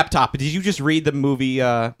on your laptop? Did you just read the movie?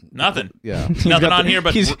 Nothing. Yeah. Nothing on here,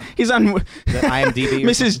 but he's on The IMDb. or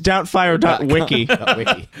Mrs. Doubtfire.wiki.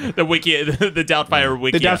 Wiki. the wiki, the Doubtfire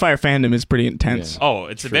wiki. The Doubtfire fandom is pretty intense. Oh,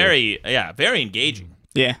 it's very engaging.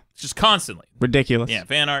 Yeah, It's just constantly. ridiculous. Yeah,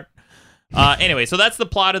 fan art. Anyway, so that's the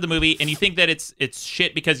plot of the movie, and you think that it's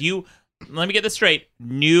shit because you, let me get this straight,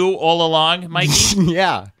 knew all along, Mikey?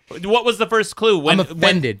 Yeah. What was the first clue? I'm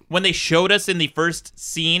offended. When they showed us in the first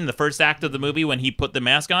scene, the first act of the movie, when he put the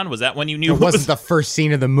mask on, was that when you knew? It wasn't the first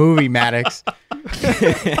scene of the movie, Maddox.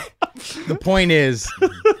 The point is,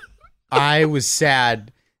 I was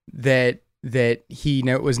sad that he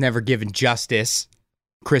was never given justice.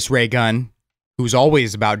 Chris Ray Gunn, who's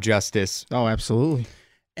always about justice. Oh, absolutely.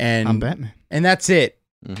 And I'm Batman. And that's it.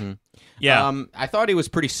 Mm-hmm. Yeah. I thought he was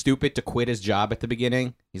pretty stupid to quit his job at the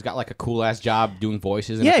beginning. He's got like a cool ass job doing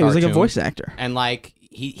voices. In Yeah, a he was like a cartoon. voice actor. And like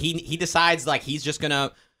he decides like he's just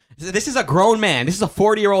gonna. This is a grown man. This is a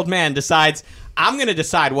 40-year-old man decides I'm gonna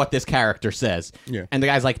decide what this character says. Yeah. And the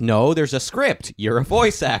guy's like, no, there's a script. You're a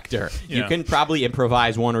voice actor. You Yeah. can probably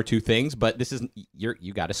improvise one or two things, but this is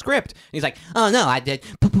you got a script. And he's like, oh no, I did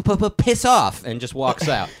piss off, and just walks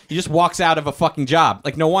out. He just walks out of a fucking job.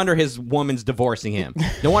 Like no wonder his woman's divorcing him.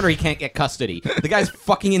 No wonder he can't get custody. The guy's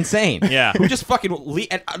fucking insane. Yeah. Who just fucking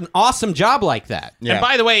an awesome job like that. And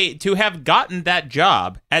by the way, to have gotten that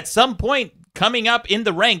job, at some point, coming up in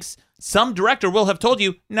the ranks, some director will have told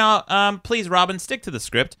you, no, please, Robin, stick to the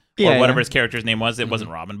script. Or whatever his character's name was. It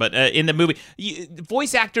wasn't Robin. But in the movie,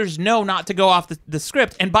 voice actors know not to go off the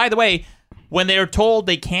script. And by the way, when they're told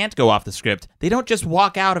they can't go off the script, they don't just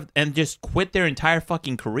walk out and just quit their entire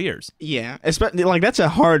fucking careers. Yeah. Especially, like, that's a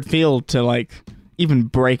hard field to, like, even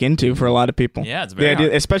break into for a lot of people. Yeah, it's very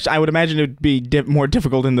hard. Especially, I would imagine it would be more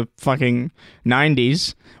difficult in the fucking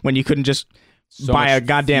 90s when you couldn't just buy a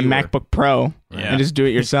goddamn MacBook Pro and just do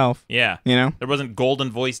it yourself. Yeah. You know? There wasn't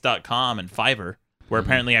goldenvoice.com and Fiverr, where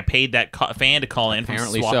apparently I paid that fan to call in from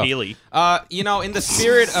Swahili. So. In the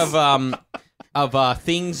spirit of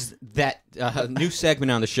things that new segment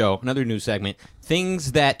on the show, another new segment,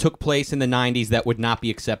 things that took place in the 90s that would not be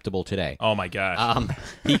acceptable today. Oh my gosh.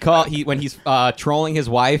 When he's trolling his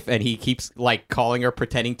wife and he keeps like calling her,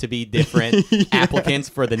 pretending to be different applicants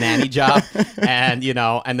for the nanny job, and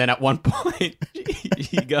and then at one point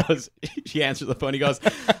she answers the phone. He goes,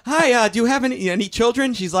 "Hi, do you have any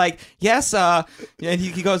children?" She's like, "Yes." And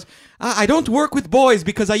he goes, "I don't work with boys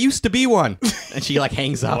because I used to be one." And she like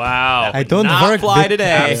hangs up. Wow. I don't not work fly with-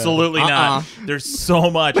 today. Absolutely not. There's so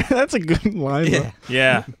much. That's a good line.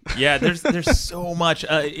 Yeah. There's so much.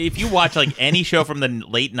 If you watch like any show from the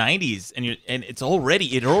late '90s, and it already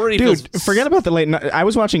Dude, feels. forget about the late. I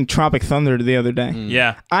was watching Tropic Thunder the other day.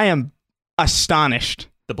 Yeah. I am astonished.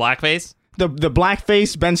 The blackface. The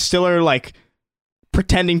blackface Ben Stiller like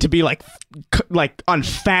pretending to be like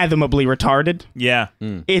unfathomably retarded. Yeah.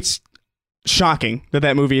 It's shocking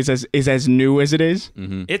that movie is as new as it is.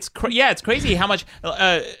 Mm-hmm. It's crazy how much.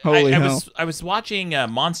 Holy hell. I was watching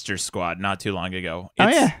Monster Squad not too long ago. Oh,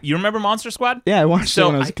 yeah. You remember Monster Squad? Yeah, I watched it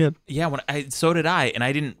when I was a kid. Yeah, so did I, and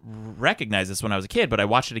I didn't recognize this when I was a kid, but I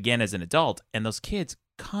watched it again as an adult, and those kids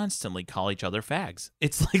constantly call each other fags.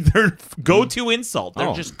 It's like their go-to insult.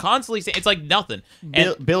 They're just constantly saying it's like nothing.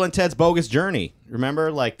 Bill and Ted's Bogus Journey.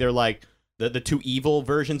 Remember, like they're like the two evil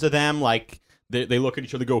versions of them. Like they look at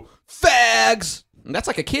each other, and go fags. And that's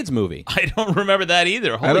like a kids movie. I don't remember that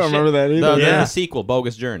either. Holy I don't shit. remember that either. The sequel,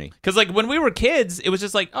 Bogus Journey. Because like when we were kids, it was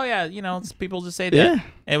just like, oh yeah, people just say that. Yeah.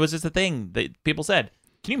 And it was just a thing that people said.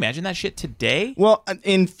 Can you imagine that shit today? Well,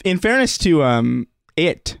 in fairness to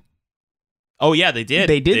It. Oh yeah, they did.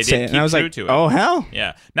 They did say it, and I was like, oh hell.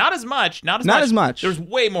 Yeah, not as much. Not as much. There's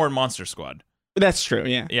way more in Monster Squad. That's true.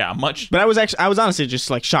 Yeah. Yeah, much. But I was honestly just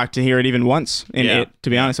like shocked to hear it even once in It. To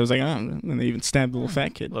be honest, I was like, oh, and they even stabbed the little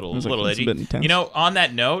fat kid. Little That's edgy. a bit intense. On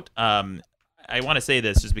that note, I want to say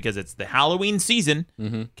this just because it's the Halloween season.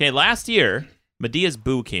 Mm-hmm. Okay, last year Medea's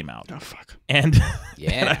Boo came out. Oh fuck. And,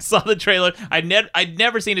 yeah. And I saw the trailer. I'd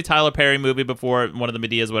never seen a Tyler Perry movie before, one of the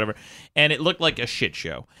Medeas, whatever, and it looked like a shit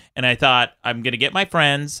show. And I thought, I'm going to get my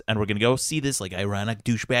friends, and we're going to go see this like ironic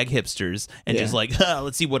douchebag hipsters, and just like,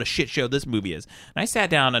 let's see what a shit show this movie is. And I sat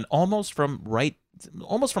down, and almost from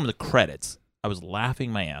the credits, I was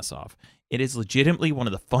laughing my ass off. It is legitimately one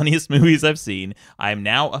of the funniest movies I've seen. I'm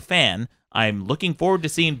now a fan. I'm looking forward to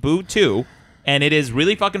seeing Boo 2. And it is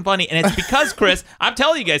really fucking funny. And it's because, Chris, I'm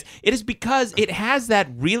telling you guys, it is because it has that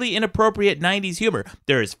really inappropriate 90s humor.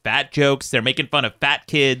 There is fat jokes. They're making fun of fat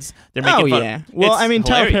kids. They're making fun of... Well, It's I mean,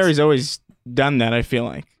 Tyler hilarious. Perry's always done that, I feel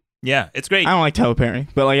like. Yeah, it's great. I don't like Tyler Perry,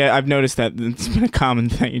 but like I've noticed that it's been a common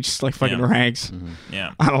thing. He just like fucking rags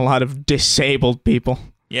Yeah. on a lot of disabled people.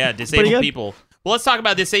 Yeah, disabled people. Well, let's talk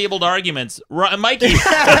about disabled arguments. Mikey.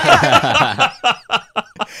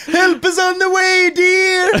 Help is on the way,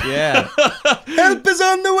 dear. Yeah. Help is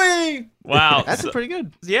on the way. Wow. That's pretty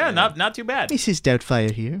good. Yeah, not too bad. Mrs. Doubtfire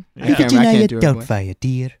here. Yeah. I can't do it. Doubtfire,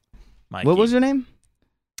 dear. Mikey. What was her name?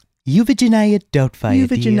 Eugenia Doubtfire,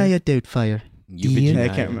 Eugenia Doubtfire. Dear. I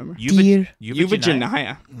can't remember. Dear.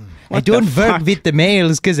 Eugenia. I don't work with the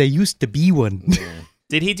males because I used to be one.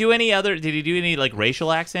 Did he do any like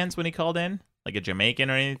racial accents when he called in? Like a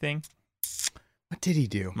Jamaican or anything? What did he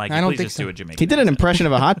do? Mikey, I don't please think just so. do a Jamaican He did an accent. impression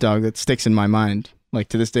of a hot dog that sticks in my mind. Like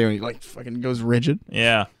to this day when he like fucking goes rigid.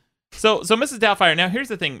 Yeah. So Mrs. Doubtfire. Now here's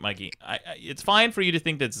the thing, Mikey. It's fine for you to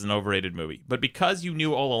think this is an overrated movie, but because you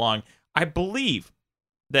knew all along, I believe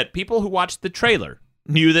that people who watched the trailer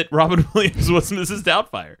knew that Robin Williams was Mrs.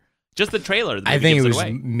 Doubtfire. Just the trailer. The I movie think it gives was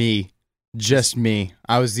away. me. Just me.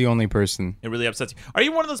 I was the only person. It really upsets you. Are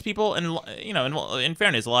you one of those people? And in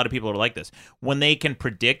fairness, a lot of people are like this. When they can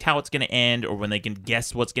predict how it's going to end, or when they can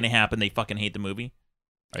guess what's going to happen, they fucking hate the movie.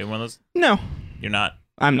 Are you one of those? No, You're not.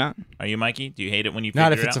 I'm not. Are you, Mikey? Do you hate it when you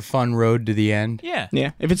Not figure if it's it a out? fun road to the end. Yeah.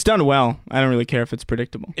 Yeah, if it's done well, I don't really care if it's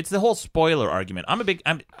predictable. It's the whole spoiler argument.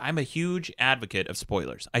 I'm a huge advocate of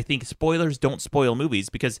spoilers. I think spoilers don't spoil movies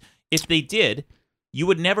because if they did, you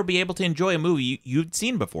would never be able to enjoy a movie you'd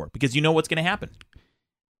seen before because you know what's going to happen.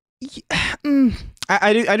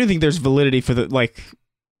 I do think there's validity for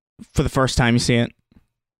the first time you see it,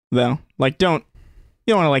 though. Like, you don't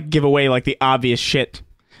want to like give away like the obvious shit.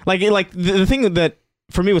 Like the thing that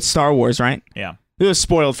for me with Star Wars, right? Yeah, it was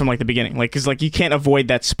spoiled from like the beginning, like because like you can't avoid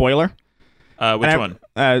that spoiler. Which one?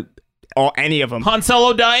 Any of them. Han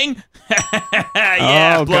Solo dying?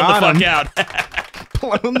 Yeah, blow the fuck out.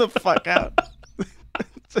 Blown the fuck out.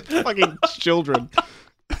 It's like fucking children.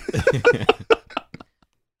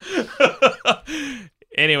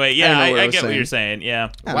 Anyway, yeah, I get what you're saying. Yeah.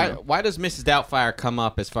 Why does Mrs. Doubtfire come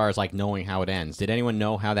up as far as like knowing how it ends? Did anyone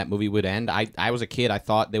know how that movie would end? I was a kid. I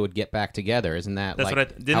thought they would get back together. Isn't that That's like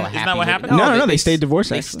what isn't that what happened? No, they stayed divorced.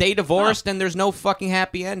 They stay divorced, and there's no fucking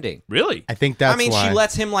happy ending. Really? I think that's. I mean, why. she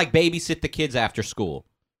lets him like babysit the kids after school.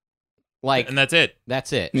 Like, and that's it.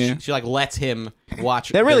 That's it. Yeah. She like lets him watch.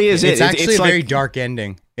 That really is it. It's actually it's a like, very dark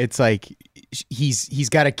ending. It's like he's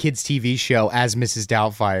got a kids TV show as Mrs.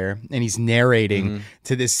 Doubtfire, and he's narrating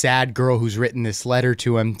to this sad girl who's written this letter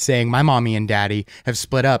to him saying, "My mommy and daddy have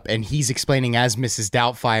split up," and he's explaining as Mrs.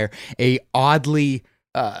 Doubtfire a oddly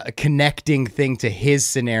connecting thing to his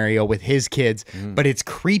scenario with his kids, but it's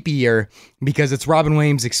creepier because it's Robin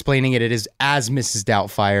Williams explaining it as Mrs.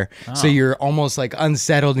 Doubtfire. So you're almost like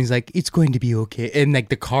unsettled, and he's like, "It's going to be okay." And like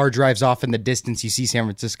the car drives off in the distance, you see San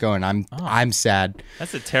Francisco, and I'm sad.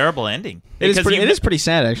 That's a terrible ending. It is pretty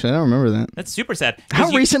sad, actually. I don't remember that. That's super sad. How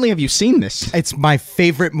recently have you seen this? It's my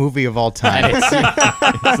favorite movie of all time. It's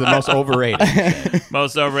the most overrated.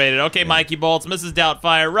 Most overrated. Okay, Mikey Bolts, Mrs.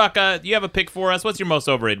 Doubtfire, Rucka, you have a pick for us. What's your most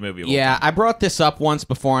overrated movie? Yeah, I brought this up once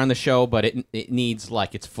before on the show, but it needs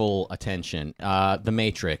like its full attention. The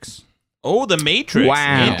Matrix. Oh, The Matrix.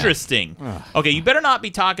 Wow. Interesting. Okay, you better not be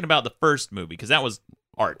talking about the first movie, because that was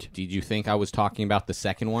art. Did you think I was talking about the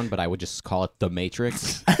second one, but I would just call it The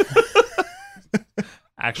Matrix?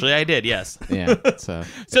 Actually, I did. Yes. Yeah.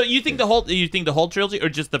 So you think the whole trilogy, or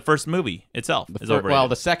just the first movie itself, is overrated? Well,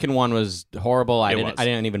 the second one was horrible. I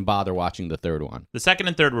didn't even bother watching the third one. The second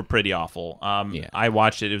and third were pretty awful. Yeah. I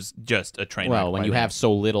watched it. It was just a train wreck. Well, when you have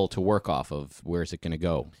so little to work off of, where's it going to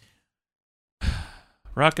go?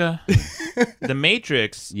 Rucka, The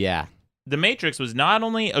Matrix. Yeah. The Matrix was not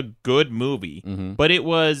only a good movie, but it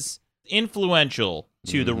was influential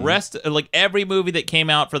to the rest, like every movie that came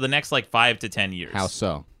out for the next like 5 to 10 years. How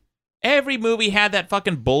so? Every movie had that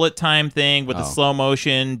fucking bullet time thing with the slow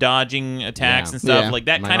motion dodging attacks and stuff, like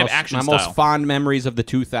that kind of action my style. most fond memories of the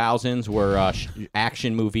 2000s were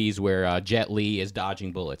action movies where Jet Li is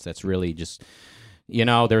dodging bullets. That's really just,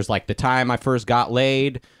 there's like the time I first got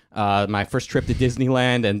laid, my first trip to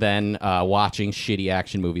Disneyland, and then watching shitty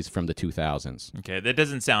action movies from the 2000s. Okay, that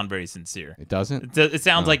doesn't sound very sincere. It doesn't? It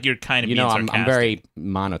sounds like you're kind of being sarcastic. I'm very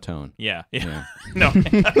monotone. Yeah. No.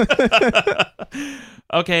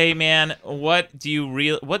 Okay, man. What do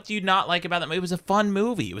you not like about that movie? It was a fun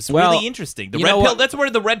movie. It was really interesting. The red pill. That's where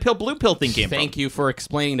the red pill, blue pill thing came from. Thank you for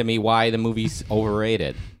explaining to me why the movie's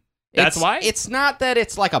overrated. That's why? It's not that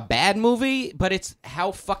it's like a bad movie, but it's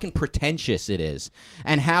how fucking pretentious it is.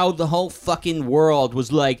 And how the whole fucking world was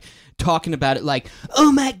like talking about it like,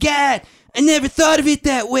 "Oh my God, I never thought of it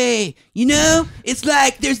that way." It's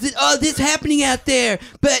like there's all this happening out there,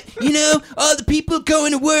 but all the people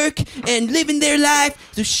going to work and living their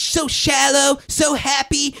life, they're so shallow, so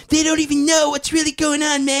happy, they don't even know what's really going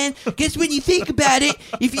on, man. Guess when you think about it,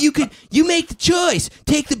 if you make the choice,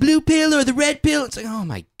 take the blue pill or the red pill. It's like, oh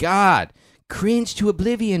my God, cringe to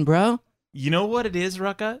oblivion, bro. You know what it is,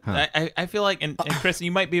 Rucka? Huh. I feel like, and Chris,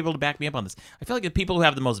 you might be able to back me up on this. I feel like the people who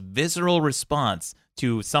have the most visceral response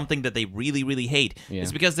to something that they really, really hate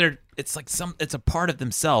is because it's a part of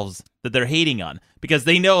themselves that they're hating on, because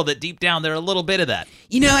they know that deep down they're a little bit of that.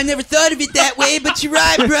 I never thought of it that way, but you're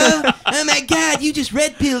right, bro. Oh my God, you just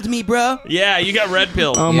red pilled me, bro. Yeah, you got red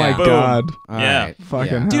pilled. Oh my God. Yeah.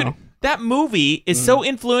 Fucking hell. Dude. That movie is so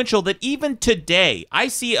influential that even today, I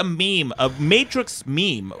see a meme, a Matrix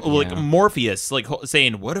meme, like Morpheus, like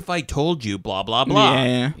saying, "What if I told you, blah, blah,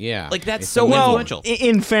 blah." Yeah. Like, that's so influential.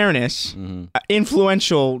 In fairness,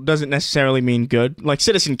 influential doesn't necessarily mean good. Like,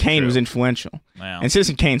 Citizen Kane was influential. Wow. And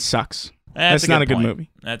Citizen Kane sucks. That's not a good movie.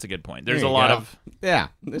 That's a good point. There's a lot of...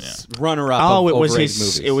 runner-up of overrated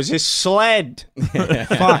movies. It was his sled.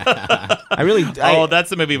 Fuck. that's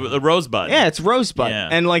the movie with the Rosebud. Yeah, it's Rosebud. Yeah.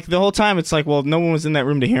 And like the whole time it's like, well, no one was in that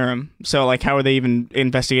room to hear him. So like, how are they even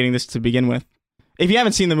investigating this to begin with? If you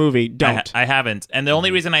haven't seen the movie, don't. I haven't. And the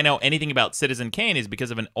only reason I know anything about Citizen Kane is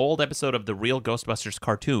because of an old episode of the Real Ghostbusters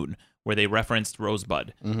cartoon where they referenced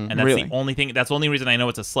Rosebud. And that's the only thing. That's the only reason I know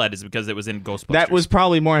it's a sled is because it was in Ghostbusters. That was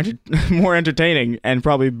probably more entertaining and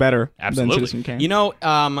probably better than Citizen Kane. You know,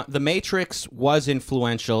 The Matrix was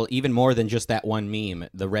influential even more than just that one meme,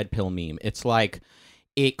 the red pill meme. It's like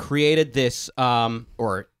it created this,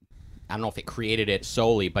 or I don't know if it created it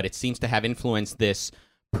solely, but it seems to have influenced this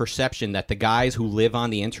perception that the guys who live on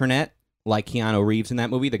the internet, like Keanu Reeves in that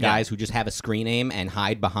movie, the guys who just have a screen name and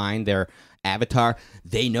hide behind their avatar,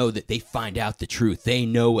 they know that they find out the truth. They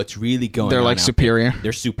know what's really going on. They're like superior.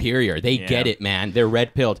 They're superior. They get it, man. They're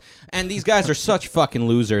red-pilled. And these guys are such fucking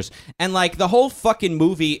losers. And like the whole fucking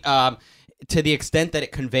movie, to the extent that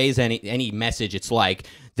it conveys any message, it's like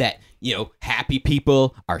that, you know, happy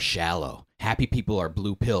people are shallow. Happy people are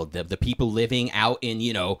blue-pilled. The people living out in,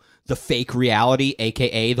 you know, the fake reality,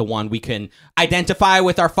 a.k.a. the one we can identify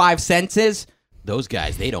with our five senses, those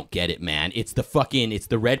guys, they don't get it, man. It's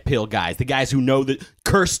the red pill guys, the guys who know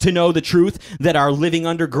cursed to know the truth, that are living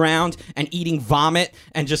underground and eating vomit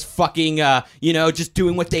and just fucking, just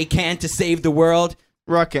doing what they can to save the world.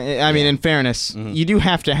 Rucka, I mean, in fairness, you do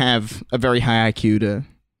have to have a very high IQ to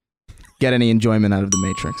get any enjoyment out of the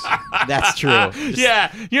Matrix. That's true.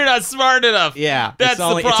 Yeah, you're not smart enough. Yeah, that's the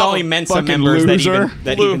problem. It's only Mensa members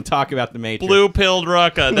that even talk about the Matrix. Blue-pilled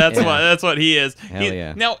Rucka. That's what he is. Hell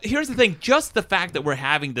yeah. Now, here's the thing. Just the fact that we're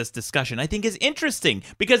having this discussion, I think, is interesting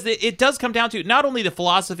because it does come down to not only the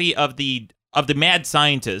philosophy of the mad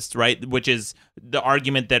scientist, right, which is the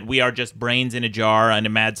argument that we are just brains in a jar and a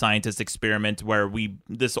mad scientist experiment where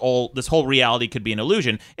this whole reality could be an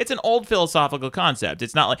illusion. It's an old philosophical concept.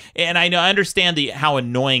 It's not like, and I understand how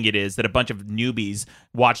annoying it is that a bunch of newbies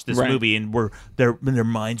watched this movie and their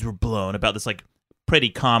minds were blown about this like pretty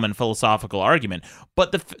common philosophical argument.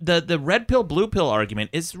 But the red pill blue pill argument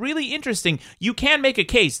is really interesting. You can make a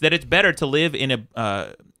case that it's better to live in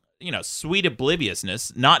a sweet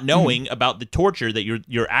obliviousness, not knowing about the torture that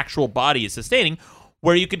your actual body is sustaining,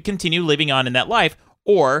 where you could continue living on in that life,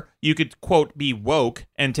 or you could, quote, be woke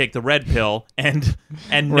and take the red pill and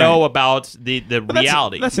know about the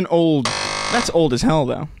reality. That's old as hell,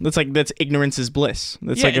 though. That's ignorance is bliss.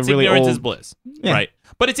 That's like a really ignorance old... is bliss, right?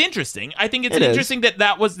 But it's interesting. I think it's interesting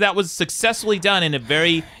that was successfly done in a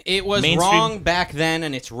very It was wrong back then,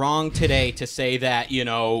 and it's wrong today to say that,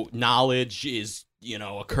 knowledge is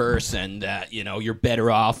a curse and that, you're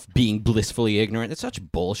better off being blissfully ignorant. It's such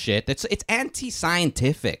bullshit. It's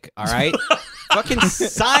anti-scientific, all right? Fucking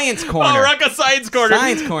science corner. Oh, Rucka Science Corner.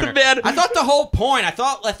 Science corner. I thought the whole point, I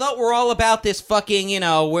thought we're all about this fucking,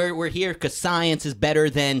 we're here because science is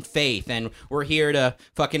better than faith, and we're here to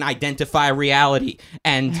fucking identify reality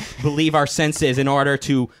and believe our senses in order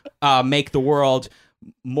to make the world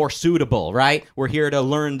more suitable, right? We're here to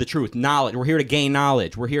learn the truth, knowledge. We're here to gain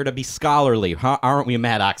knowledge. We're here to be scholarly, aren't we,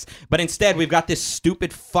 Maddox? But instead, we've got this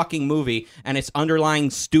stupid fucking movie and its underlying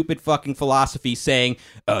stupid fucking philosophy saying,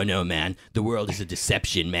 oh no, man, the world is a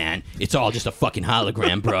deception, man. It's all just a fucking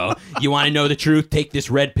hologram, bro. You want to know the truth? Take this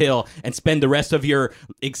red pill and spend the rest of your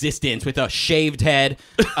existence with a shaved head,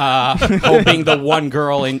 hoping the one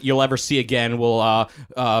girl you'll ever see again will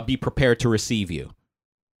be prepared to receive you.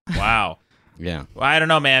 Wow. Yeah. Well, I don't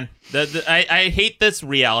know, man. I hate this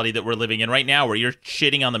reality that we're living in right now where you're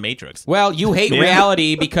shitting on the Matrix. Well, you hate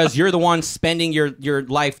reality because you're the one spending your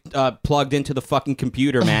life plugged into the fucking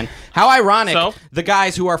computer, man. How ironic the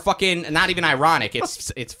guys who are fucking, not even ironic,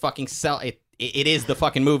 it's fucking it is the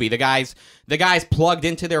fucking movie. The guys plugged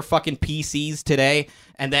into their fucking PCs today,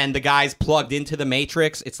 and then the guys plugged into the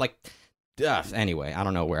Matrix. It's like... Anyway, I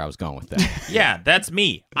don't know where I was going with that. Yeah, that's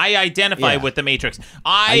me. I identify with the Matrix.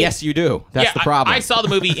 Yes, you do. That's the problem. I saw the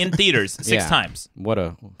movie in theaters 6 times. What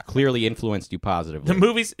clearly influenced you positively. The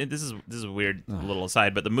movies. This is a weird little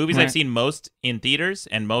aside, but the movies I've seen most in theaters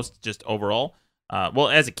and most just overall. Well,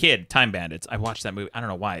 as a kid, Time Bandits. I watched that movie. I don't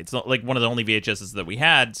know why. It's not like one of the only VHSs that we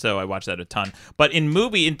had, so I watched that a ton. But in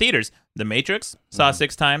theaters, The Matrix saw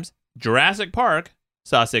 6 times. Jurassic Park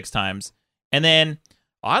saw 6 times, and then.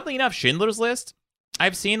 Oddly enough, Schindler's List,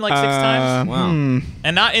 I've seen like 6 times. Wow.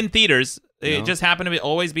 And not in theaters. It just happened to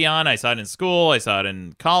always be on. I saw it in school. I saw it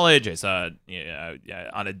in college. I saw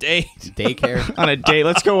it on a date. Daycare. On a date.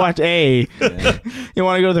 Let's go watch A. Yeah. You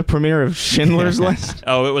want to go to the premiere of Schindler's List?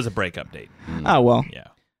 Oh, it was a breakup date. Oh, well. Yeah.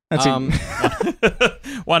 That's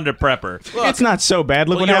wanted to prep her. Look, it's not so bad.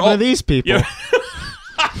 Look what happened to these people.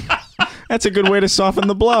 That's a good way to soften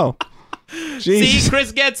the blow. See,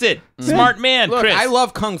 Chris gets it. Smart man, Look, Chris. I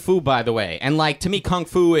love Kung Fu, by the way. And, like, to me, Kung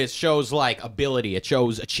Fu shows, like, ability. It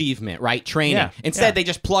shows achievement, right? Training. Yeah, Instead, they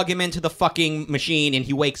just plug him into the fucking machine and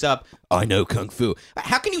he wakes up, I know Kung Fu.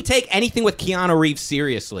 How can you take anything with Keanu Reeves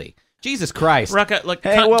seriously? Jesus Christ. Rucka, look,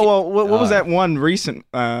 Hey, what was that one recent?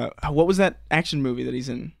 What was that action movie that he's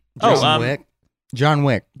in? John Wick. John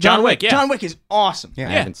Wick, yeah. John Wick is awesome. I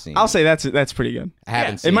haven't seen I'll it. say that's pretty good. I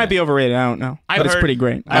haven't seen it. might be overrated. I don't know. But it's pretty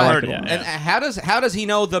great. I like it. Yeah. And how does he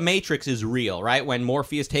know the Matrix is real, right? When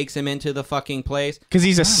Morpheus takes him into the fucking place? Because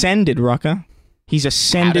he's ascended, Rucka. He's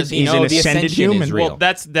ascended. he He's know an the ascended ascension human. is real? Well,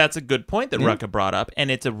 that's a good point that Rucka brought up,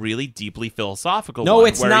 and it's a really deeply philosophical No, one.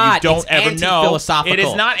 it's where not. You don't It's ever know. anti-philosophical. It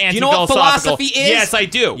is not Do anti-philosophical. you know what philosophy is? Yes, I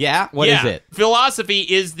do. Yeah? What is it? Philosophy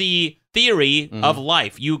is the theory of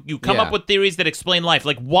life. You come Yeah. up with theories that explain life,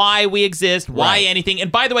 like why we exist, why Right. anything.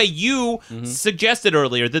 And by the way, you suggested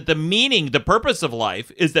earlier that the purpose of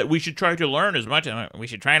life is that we should try to learn as much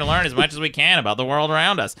as we can about the world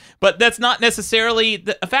around us. But that's not necessarily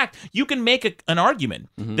a fact. You can make an argument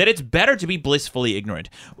that it's better to be blissfully ignorant.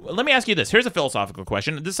 Let me ask you this. Here's a philosophical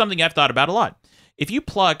question. This is something I've thought about a lot. If you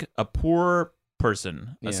plug a poor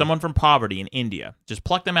person, someone from poverty in India, just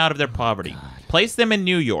pluck them out of their poverty, place them in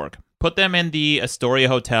New York, put them in the Astoria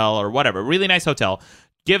Hotel or whatever, really nice hotel,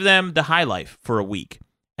 give them the high life for a week,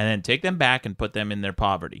 and then take them back and put them in their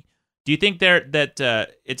poverty. Do you think that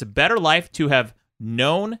it's a better life to have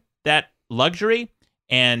known that luxury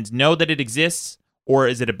and know that it exists, or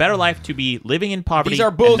is it a better life to be living in poverty These are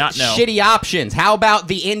both and not know? shitty options. How about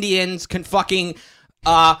the Indians can fucking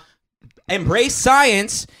embrace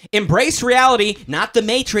science, embrace reality, not the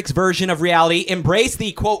Matrix version of reality, embrace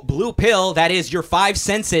the, quote, blue pill, that is your five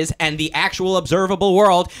senses and the actual observable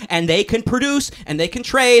world, and they can produce and they can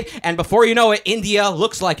trade, and before you know it, India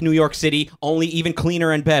looks like New York City, only even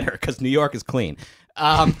cleaner and better, because New York is clean.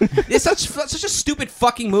 It's such a stupid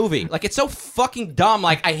fucking movie. Like, it's so fucking dumb.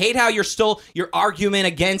 Like, I hate how your argument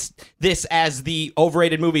against this as the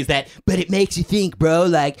overrated movie is that, but it makes you think, bro.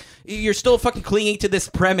 Like, you're still fucking clinging to this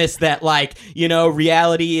premise that, like, you know,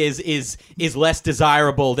 reality is less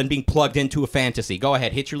desirable than being plugged into a fantasy. Go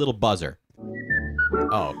ahead, hit your little buzzer.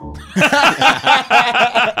 Oh.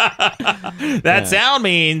 That sound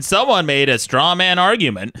means someone made a straw man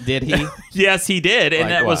argument. Did he? Yes, he did, and Like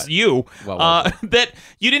that what? was you. What was that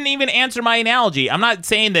you didn't even answer my analogy. I'm not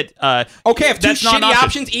saying that. Okay, if two that's not an shitty option.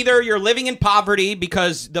 options, either you're living in poverty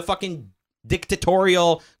because the fucking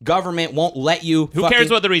dictatorial government won't let you. Who cares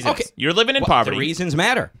what the reason is? You're living in poverty. The reasons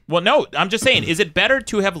matter. Well, no, I'm just saying, is it better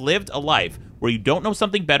to have lived a life where you don't know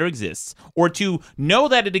something better exists, or to know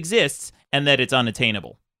that it exists and that it's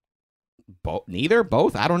unattainable? Neither?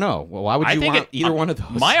 Both? I don't know. Well, why would you want either one of those?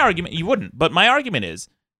 My argument, you wouldn't, but my argument is,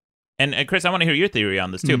 and Chris, I want to hear your theory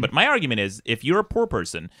on this too, but my argument is, if you're a poor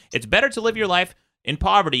person, it's better to live your life in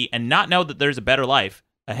poverty and not know that there's a better life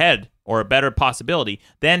ahead or a better possibility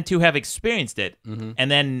than to have experienced it and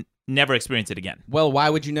then never experience it again. Well, why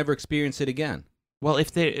would you never experience it again? Well,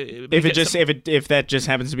 if that just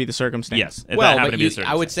happens to be the circumstance. Yes. If Well, that happened but to be the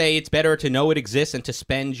I would say it's better to know it exists and to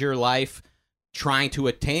spend your life trying to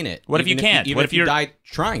attain it. What if you can't? Even What if if you you're- die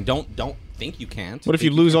trying? Don't think you can't. What if you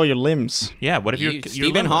lose all your limbs? Yeah, what if you're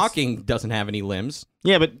Stephen limbless? Hawking doesn't have any limbs.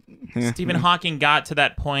 Yeah, but Stephen Hawking got to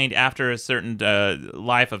that point after a certain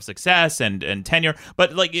life of success and tenure.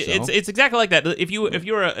 But like it's exactly like that. If you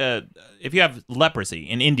have leprosy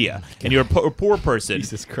in India and you're a poor person,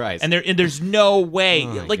 Jesus Christ, and there's no way,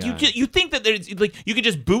 like you think that there's like you could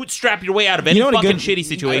just bootstrap your way out of any fucking shitty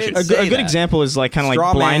situation. A good example is like kind of like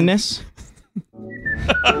Straw man. blindness.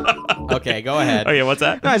 Okay, go ahead. Oh yeah, what's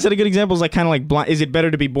that? No, I said a good example is like kind of like blind. Is it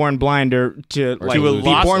better to be born blind or to like to have be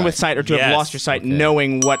lost born sight? with sight or to have Yes. lost your sight,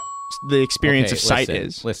 knowing what the experience Okay, of sight listen,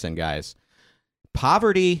 is? Listen, guys.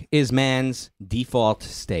 Poverty is man's default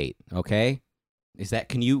state, okay?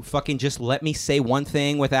 Can you fucking just let me say one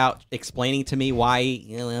thing without explaining to me why,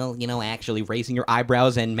 actually raising your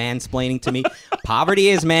eyebrows and mansplaining to me? Poverty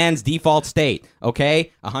is man's default state,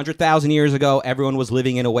 okay? 100,000 years ago, everyone was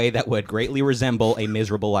living in a way that would greatly resemble a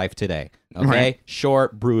miserable life today, okay? Right.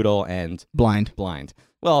 Short, brutal, and Blind.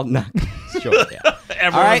 Well, no, sure, yeah.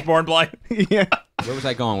 Everyone All was born blind. Yeah. Where was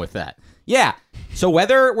I going with that? Yeah. So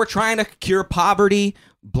whether we're trying to cure poverty,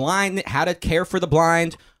 blind, how to care for the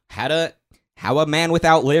blind, how a man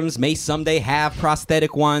without limbs may someday have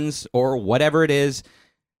prosthetic ones, or whatever it is,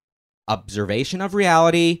 observation of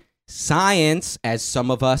reality, science, as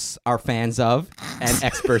some of us are fans of and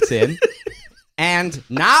experts in, and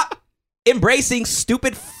not embracing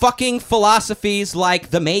stupid fucking philosophies like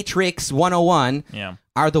the Matrix 101. Yeah.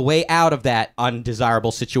 are the way out of that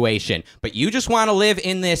undesirable situation. But you just want to live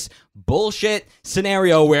in this bullshit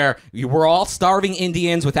scenario where we're all starving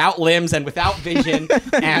Indians without limbs and without vision.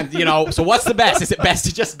 And, so what's the best? Is it best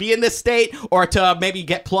to just be in this state or to maybe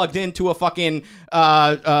get plugged into a fucking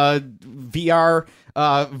VR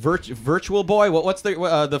virtual boy? What's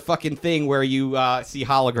the fucking thing where you see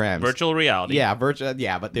holograms? Virtual reality. Yeah,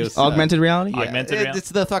 but there's augmented reality. Yeah. Augmented reality. It's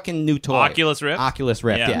the fucking new toy. Oculus Rift.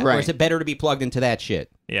 Yeah. Right. Or is it better to be plugged into that shit?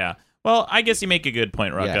 Yeah. Well, I guess you make a good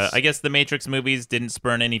point, Rucka. Yes. I guess the Matrix movies didn't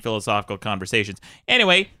spurn any philosophical conversations.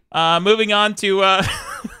 Anyway, moving on to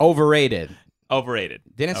Overrated. Overrated.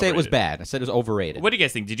 Didn't say it was bad. I said it was overrated. What do you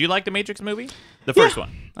guys think? Did you like the Matrix movie? The first one.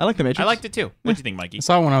 I like the Matrix. I liked it too. What do you think, Mikey? I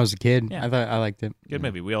saw it when I was a kid. Yeah. I thought I liked it. Good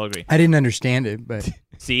movie. We all agree. I didn't understand it, but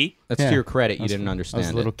See? That's to your credit. You didn't understand it. I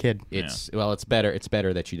was a little kid. It's better. It's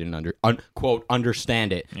better that you didn't quote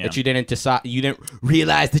understand it. Yeah. That you didn't decide. You didn't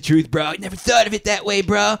realize the truth, bro. You never thought of it that way,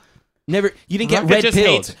 bro. Never. You didn't get red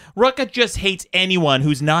pilled. Rucka just hates anyone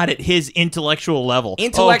who's not at his intellectual level.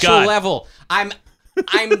 Intellectual level. I'm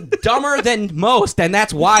dumber than most, and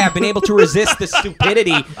that's why I've been able to resist the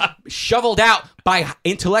stupidity shoveled out by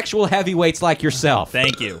intellectual heavyweights like yourself.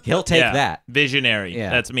 Thank you. He'll take that. Visionary.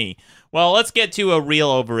 Yeah. That's me. Well, let's get to a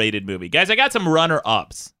real overrated movie. Guys, I got some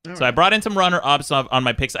runner-ups. So I brought in some runner-ups on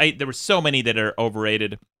my picks. There were so many that are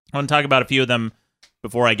overrated. I want to talk about a few of them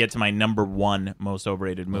before I get to my number one most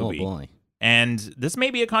overrated movie. Oh, boy. And this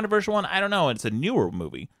may be a controversial one. I don't know. It's a newer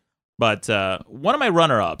movie. But one of my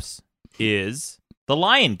runner-ups is The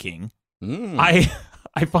Lion King. I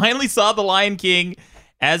finally saw The Lion King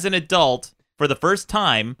as an adult for the first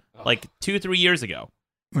time like 2-3 years ago.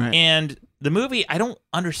 Right. And the movie, I don't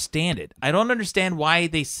understand it. I don't understand why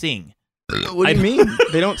they sing. What do you mean?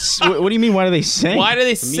 They don't. What do you mean? Why do they sing? Why do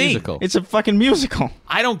they It's a sing? musical. It's a fucking musical.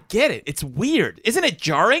 I don't get it. It's weird. Isn't it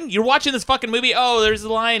jarring? You're watching this fucking movie. Oh, there's the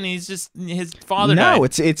lion. And he's just his father died. No,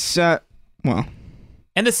 it's well.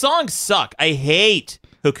 And the songs suck. I hate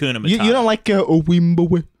Hakuna Matata. You don't like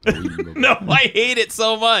Owimbawe? No, I hate it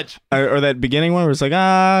so much. Or that beginning one where it's like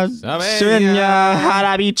Sunya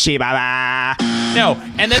Harabichi Baba. No,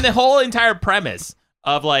 and then the whole entire premise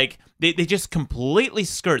of like they just completely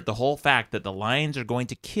skirt the whole fact that the lions are going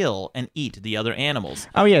to kill and eat the other animals.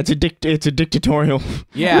 Oh yeah, it's a dictatorial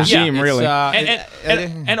regime, it's, really.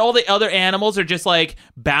 And all the other animals are just like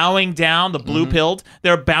bowing down. The blue pilled,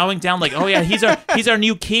 they're bowing down like, oh yeah, he's our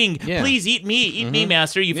new king. Yeah. Please eat me,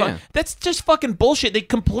 master. That's just fucking bullshit. They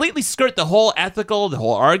completely skirt the whole ethical, the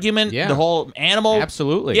whole argument, the whole animal.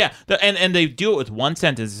 Absolutely. Yeah, and they do it with one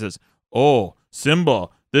sentence. It says, "Oh, Simba,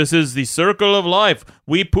 this is the circle of life.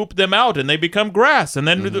 We poop them out and they become grass. And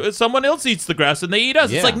then someone else eats the grass and they eat us."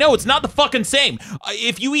 Yeah. It's like, no, it's not the fucking same.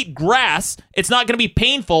 If you eat grass, it's not going to be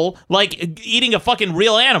painful like eating a fucking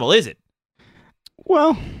real animal, is it?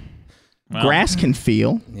 Well, grass can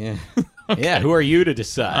feel. Yeah. Yeah, who are you to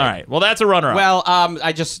decide? All right. Well, that's a runner-up. Well,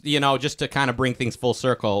 I just, just to kind of bring things full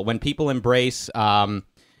circle, when people embrace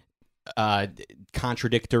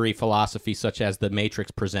contradictory philosophy such as the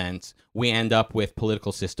Matrix presents, we end up with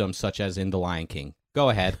political systems such as in The Lion King. Go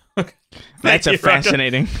ahead. That's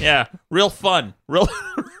fascinating. Yeah, real fun. Real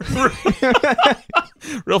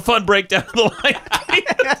fun breakdown of The Lion King.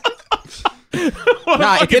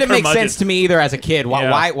 No, it didn't make sense to me either as a kid.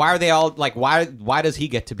 Why are they all like? Why does he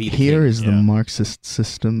get to be the king? Here is the Marxist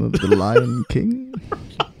system of the Lion King.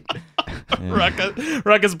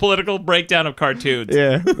 Rucka's political breakdown of cartoons.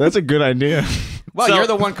 Yeah, that's a good idea. Well, you're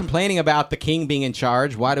the one complaining about the king being in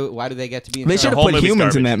charge. Why do they get to be in charge? They should have put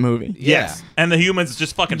humans in that movie. Yes, and the humans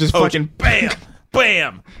just fucking bam,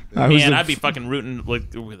 bam. Man, I'd be fucking rooting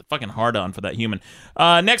with a fucking hard on for that human.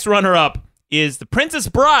 Next runner up is The Princess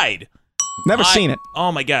Bride. Never seen it.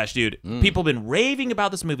 Oh my gosh, dude! People have been raving about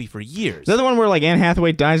this movie for years. Is that the one where like Anne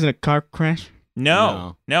Hathaway dies in a car crash?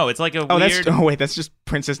 No, it's like a weird. That's just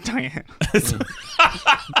Princess Diana.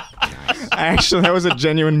 Actually, that was a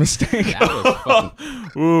genuine mistake.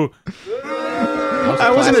 Ooh.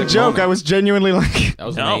 That wasn't a joke. I was genuinely like. That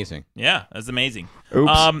was amazing. Yeah, that's amazing.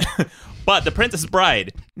 Oops. But The Princess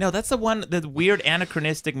Bride. No, that's the one. The weird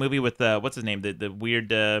anachronistic movie with what's his name? The weird.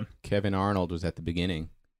 Kevin Arnold was at the beginning.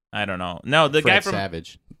 I don't know. No, the Fred guy from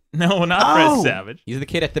Savage. No, not Fred Savage. He's the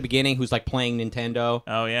kid at the beginning who's like playing Nintendo.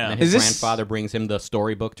 Oh yeah. And then his grandfather brings him the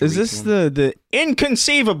storybook to read. Is this the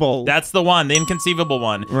Inconceivable? That's the one, the Inconceivable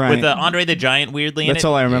one, right? With Andre the Giant weirdly in it. That's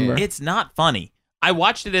all I remember. It's not funny. I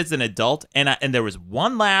watched it as an adult, and there was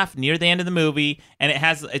one laugh near the end of the movie, and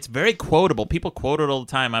it's very quotable. People quote it all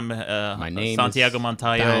the time. My name Santiago is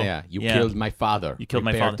Montayo. Yeah, you killed my father. You killed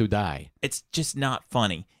my father father to die. It's just not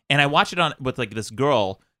funny. And I watched it with like this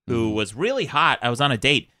girl who was really hot. I was on a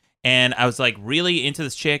date, And I was like really into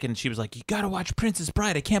this chick, and she was like, "You gotta watch Princess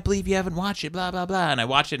Bride. I can't believe you haven't watched it, blah, blah, blah." And I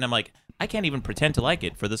watched it, and I'm like, I can't even pretend to like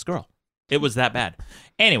it for this girl. It was that bad.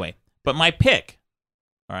 Anyway, but my pick,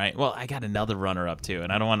 all right, well, I got another runner-up too,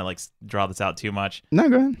 and I don't want to like draw this out too much. No,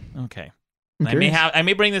 go ahead. Okay. I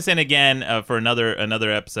may bring this in again for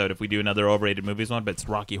another episode if we do another overrated movies one, but it's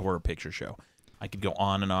Rocky Horror Picture Show. I could go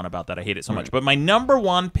on and on about that. I hate it so much. But my number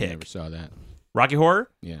one pick, Never saw that. Rocky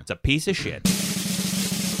Horror, Yeah. it's a piece of shit.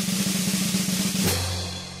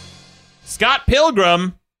 Scott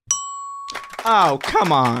Pilgrim. Oh,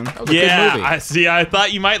 come on. Yeah, I see. I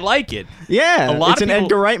thought you might like it. Yeah, of it's an people...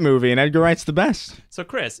 Edgar Wright movie, and Edgar Wright's the best. So,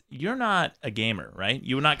 Chris, you're not a gamer, right?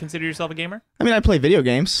 You would not consider yourself a gamer? I mean, I play video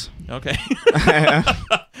games. Okay.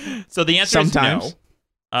 So the answer Sometimes. is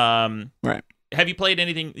no. Right. Have you played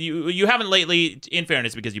anything? You haven't lately, in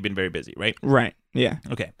fairness, because you've been very busy, right? Right. Yeah.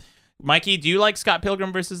 Okay. Mikey, do you like Scott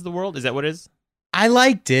Pilgrim versus the World? Is that what it is? I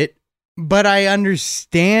liked it, but I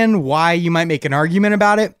understand why you might make an argument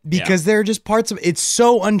about it because there are just parts of it's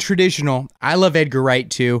so untraditional. I love Edgar Wright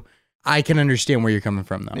too. I can understand where you're coming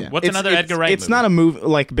from though. Yeah. What's another Edgar Wright It's movie? not a movie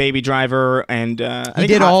like Baby Driver and he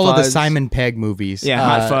did all of the Simon Pegg movies. Yeah,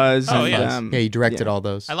 Hot Fuzz. Oh, and, yeah. He directed all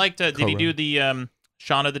those. I liked. Did he do the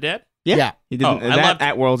Shaun of the Dead? Yeah. He did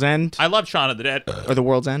at World's End. I love Shaun of the Dead. Or the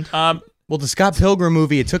World's End. Well, the Scott Pilgrim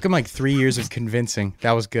movie, it took him like 3 years of convincing.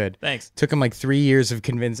 That was good. Thanks. Took him like 3 years of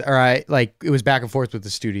convincing. All right, like it was back and forth with the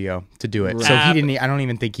studio to do it. So he didn't. I don't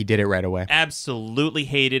even think he did it right away. Absolutely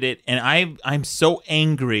hated it, and I'm so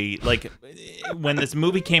angry. Like when this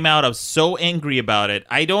movie came out, I was so angry about it.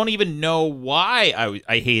 I don't even know why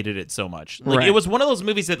I hated it so much. Like it was one of those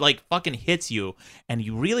movies that like fucking hits you, and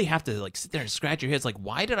you really have to like sit there and scratch your head. It's like,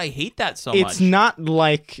 why did I hate that so much? It's not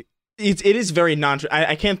like. It is very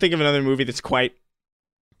I can't think of another movie that's quite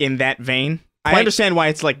in that vein. I understand why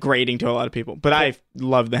it's like grating to a lot of people, but I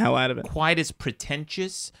love the hell out of it. Quite as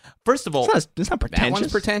pretentious. First of all, it's not pretentious. That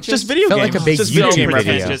one's pretentious. Just video Felt games. like a big just YouTube video game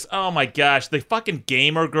video. references. Oh my gosh, the fucking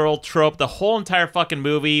gamer girl trope, the whole entire fucking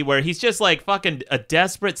movie where he's just like fucking a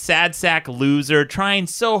desperate sad sack loser trying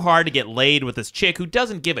so hard to get laid with this chick who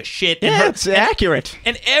doesn't give a shit. Yeah, it's accurate.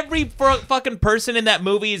 And every fucking person in that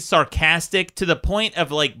movie is sarcastic to the point of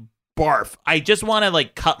like barf. I just want to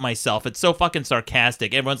like cut myself. It's so fucking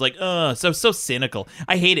sarcastic. Everyone's like, so cynical.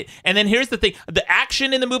 I hate it. And then here's the thing: the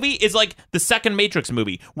action in the movie is like the second Matrix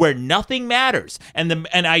movie, where nothing matters. And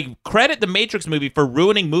I credit the Matrix movie for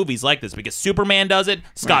ruining movies like this because Superman does it,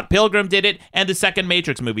 Scott Pilgrim did it, and the second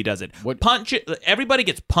Matrix movie does it. Everybody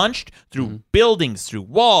gets punched through buildings, through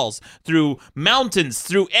walls, through mountains,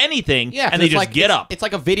 through anything, and they just get up. It's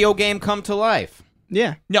like a video game come to life.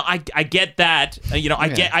 Yeah. No, I get that.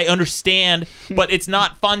 I understand, but it's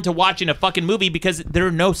not fun to watch in a fucking movie because there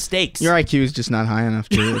are no stakes. Your IQ is just not high enough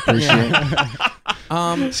to appreciate.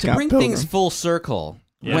 To bring things full circle,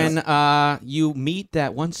 Yes. when you meet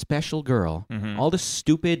that one special girl, all the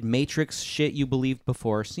stupid Matrix shit you believed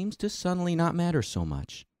before seems to suddenly not matter so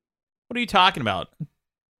much. What are you talking about?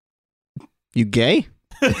 You gay?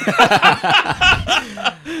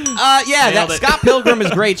 Scott Pilgrim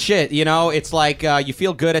is great shit. You know, it's like you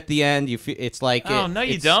feel good at the end. It's like no,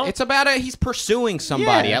 you don't. It's about he's pursuing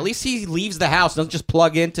somebody. Yeah. At least he leaves the house, doesn't just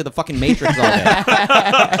plug into the fucking Matrix all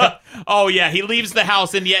day. Oh yeah, he leaves the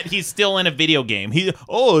house and yet he's still in a video game. He's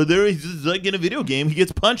like in a video game. He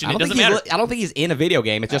gets punched and it doesn't matter. I don't think he's in a video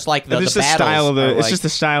game. It's just like the it's battles. Style of the. It's just the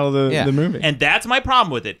style of the movie. And that's my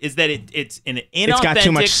problem with it is that it's an inauthentic. It's got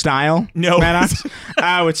too much style. No, Maddox.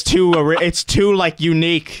 It's too like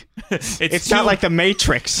unique. It's not like the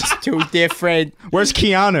Matrix. It's too different. Where's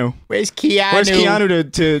Keanu? Where's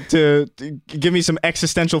Keanu to give me some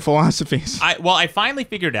existential philosophies? I finally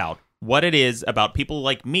figured out what it is about people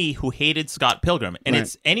like me who hated Scott Pilgrim. And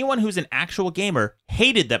it's anyone who's an actual gamer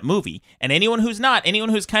hated that movie. And anyone who's not, anyone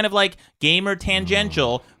who's kind of like gamer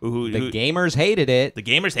tangential. The gamers hated it. The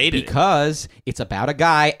gamers hated it. Because it's about a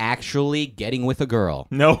guy actually getting with a girl.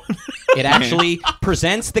 No. It actually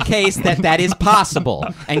presents the case that is possible.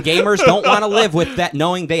 And gamers don't want to live with that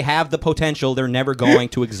knowing they have the potential they're never going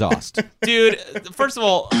to exhaust. Dude, first of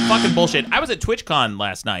all, fucking bullshit. I was at TwitchCon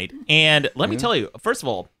last night. And let me tell you, first of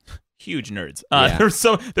all, huge nerds.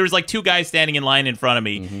 There was like two guys standing in line in front of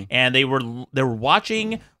me, and they were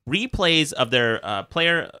watching replays of their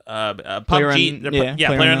PUBG,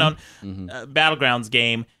 PlayerUnknown Battlegrounds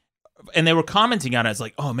game, and they were commenting on it. It's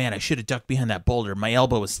like, oh man, I should have ducked behind that boulder. My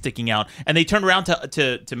elbow was sticking out. And they turned around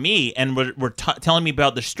to me and were telling me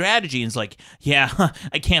about the strategy. And it's like, yeah,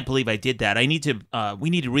 I can't believe I did that. We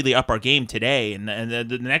need to really up our game today and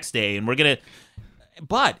the next day, and we're gonna.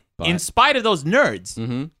 But in spite of those nerds,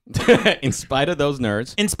 in spite of those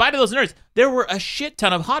nerds, there were a shit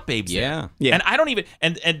ton of hot babes. Yeah. Yeah. And I don't even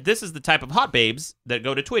and this is the type of hot babes that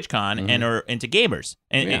go to TwitchCon and are into gamers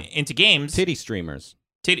and into games. Titty streamers.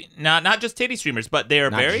 Not just titty streamers, but they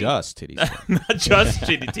are Not very just titty not just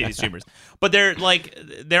titty streamers, but they're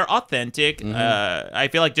authentic. I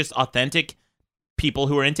feel like just authentic people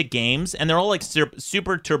who are into games, and they're all like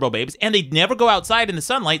super turbo babes, and they never go outside in the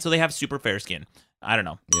sunlight, so they have super fair skin. I don't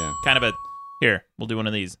know. Yeah. Kind of a here. We'll do one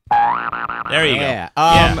of these. There you go.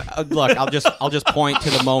 Look, I'll just point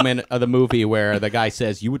to the moment of the movie where the guy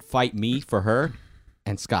says, "You would fight me for her,"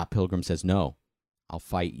 and Scott Pilgrim says, "No, I'll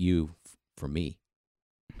fight you for me."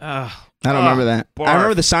 I don't remember that. barf. I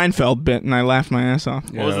remember the Seinfeld bit, and I laughed my ass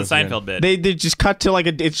off. What was the Seinfeld bit? They just cut to like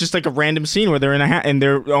it's just like a random scene where they're in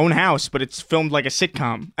their own house, but it's filmed like a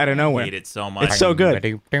sitcom out of nowhere. I hate it so much. It's so good.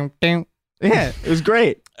 Yeah, it was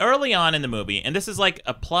great. Early on in the movie, and this is like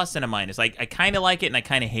a plus and a minus. Like I kind of like it and I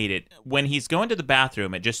kind of hate it. When he's going to the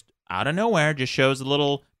bathroom, it just out of nowhere just shows a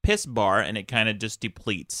little piss bar, and it kind of just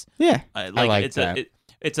depletes. Yeah, like it's that.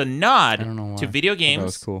 It's a nod to video That games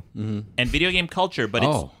was cool. and video game culture, but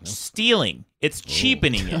it's stealing. It's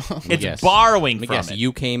cheapening it. It's Yes. borrowing Let me from guess, it.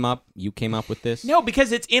 You came up with this? No,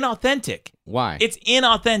 because it's inauthentic. Why? It's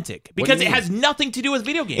inauthentic because do you it has nothing to do with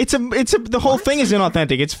video games. The whole thing is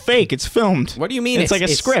inauthentic. It's fake. It's filmed. What do you mean? It's like a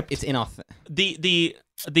script. It's inauthentic.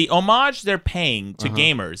 The homage they're paying to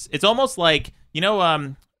gamers. It's almost like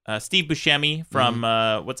Steve Buscemi from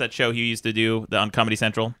what's that show he used to do on Comedy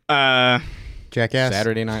Central? Jackass.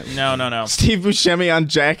 Saturday Night. No. Steve Buscemi on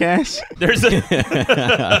Jackass.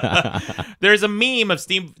 There's a meme of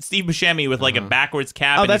Steve Buscemi with like a backwards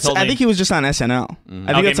cap. Oh, and he's holding... I think he was just on SNL.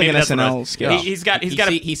 I think that's like an SNL skit.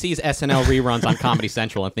 He sees SNL reruns on Comedy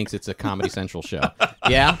Central and thinks it's a Comedy Central show.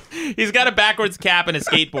 Yeah. He's got a backwards cap and a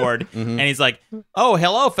skateboard, and he's like, "Oh,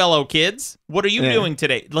 hello, fellow kids. What are you doing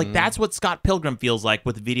today?" Like that's what Scott Pilgrim feels like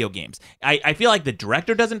with video games. I feel like the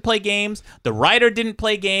director doesn't play games, the writer didn't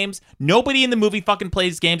play games, nobody in the movie fucking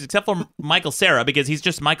plays games except for Michael Cera because he's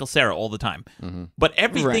just Michael Cera all the time. But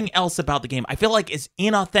everything else about the game, I feel like is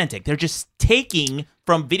inauthentic. They're just taking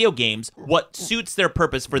from video games what suits their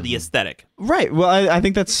purpose for the aesthetic. Right. Well, I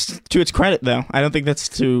think that's to its credit, though. I don't think that's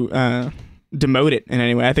to demote it in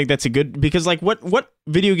any way. I think that's a good because, like, what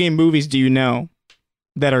video game movies do you know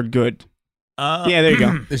that are good? Yeah, there you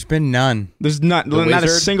go. There's been none. There's not a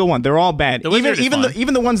single one. They're all bad.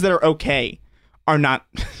 Even the ones that are okay are not.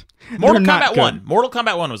 Mortal Kombat 1. Mortal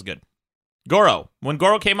Kombat 1 was good. Goro. When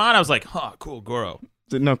Goro came on, I was like, "Oh, cool, Goro."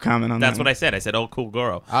 No comment on that. That's what I said. I said, "Oh, cool,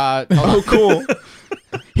 Goro." Oh, cool.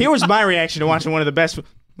 Here was my reaction to watching one of the best.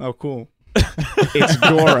 Oh, cool. It's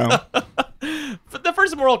Goro. But the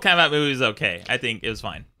first Mortal Kombat movie was okay. I think it was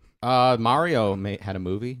fine. Mario had a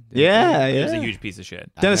movie. Yeah. It was a huge piece of shit.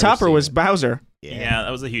 Dennis Hopper was Bowser. Yeah,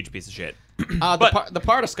 that was a huge piece of shit. The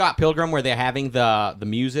part of Scott Pilgrim where they're having the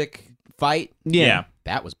music fight. Yeah.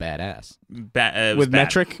 That was badass. With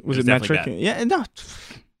Metric? Was it Metric? Bad. Yeah, no.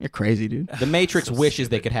 You're crazy, dude. The Matrix wishes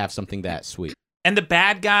they could have something that sweet. And the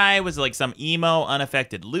bad guy was like some emo,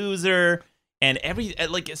 unaffected loser. And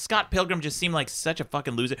Scott Pilgrim just seemed like such a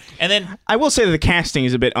fucking loser. And then I will say that the casting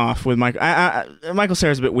is a bit off with Michael. Michael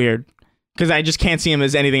Cera's a bit weird because I just can't see him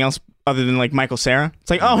as anything else other than like Michael Cera. It's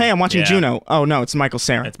like, oh hey, I'm watching Juno. Oh no, it's Michael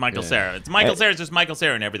Cera. It's Michael Cera. It's Michael Cera's just Michael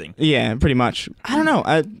Cera and everything. Yeah, pretty much. I don't know.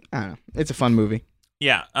 I don't know. It's a fun movie.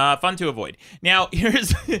 Yeah, fun to avoid. Now, here's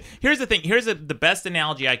the thing. Here's the best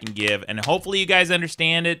analogy I can give, and hopefully you guys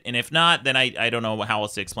understand it. And if not, then I don't know how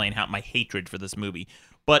else to explain my hatred for this movie.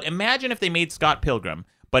 But imagine if they made Scott Pilgrim,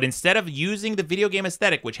 but instead of using the video game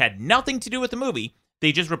aesthetic, which had nothing to do with the movie,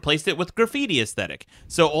 they just replaced it with graffiti aesthetic.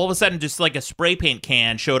 So all of a sudden, just like a spray paint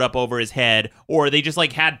can showed up over his head, or they just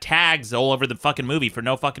like had tags all over the fucking movie for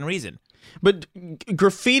no fucking reason. But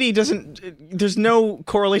graffiti doesn't. There's no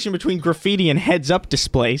correlation between graffiti and heads-up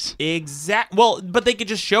displays. Well, but they could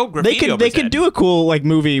just show graffiti. They could do a cool like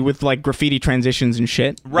movie with like graffiti transitions and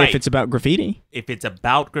shit. Right. If it's about graffiti. If it's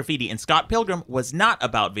about graffiti, and Scott Pilgrim was not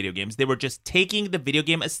about video games. They were just taking the video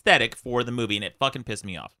game aesthetic for the movie, and it fucking pissed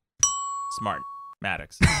me off. Smart,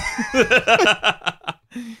 Maddox.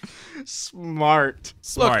 Smart.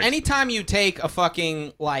 Look, anytime you take a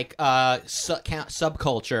fucking like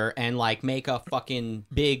subculture and like make a fucking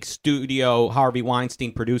big studio Harvey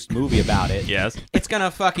Weinstein produced movie about it, yes, it's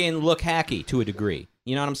gonna fucking look hacky to a degree.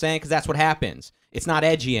 You know what I'm saying? Because that's what happens. It's not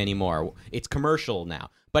edgy anymore. It's commercial now.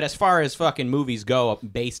 But as far as fucking movies go,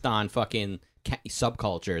 based on fucking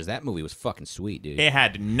subcultures, that movie was fucking sweet, dude. It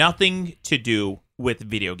had nothing to do with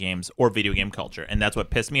video games or video game culture, and that's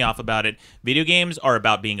what pissed me off about it. Video games are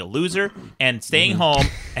about being a loser and staying home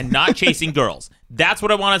and not chasing girls. That's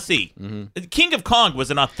what I want to see. King of Kong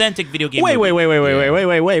was an authentic video game. Wait.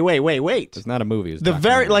 It's not a movie. It's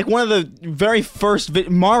one of the very first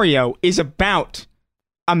Mario is about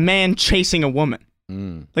a man chasing a woman.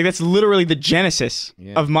 Like that's literally the genesis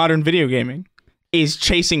of modern video gaming, is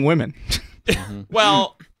chasing women.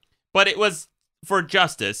 Well, but it was for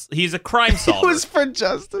justice. He's a crime solver. It was for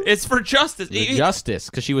justice. It's for justice. Justice,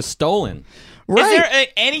 because she was stolen. Right. Is there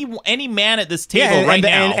any man at this table right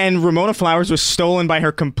now? And Ramona Flowers was stolen by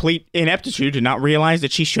her complete ineptitude to not realize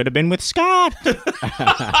that she should have been with Scott.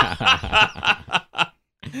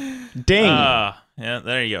 Ding. Yeah,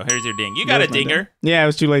 there you go. Here's your ding. You got a dinger. Yeah, I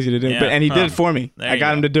was too lazy to do it, and he did it for me. I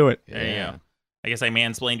got him to do it. There you go. I guess I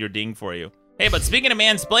mansplained your ding for you. Hey, but speaking of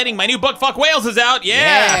mansplaining, my new book, Fuck Whales, is out.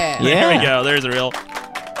 Yeah. There we go. There's a reel.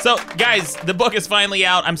 So, guys, the book is finally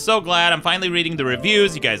out. I'm so glad. I'm finally reading the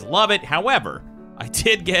reviews. You guys love it. However, I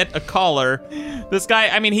did get a caller. This guy,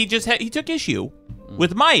 I mean, he took issue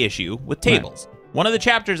with my issue with tables. Right. One of the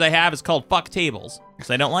chapters I have is called Fuck Tables,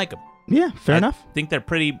 because I don't like them. Yeah, fair enough. I think they're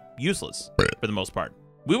pretty useless for the most part.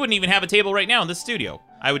 We wouldn't even have a table right now in this studio.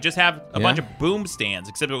 I would just have a bunch of boom stands,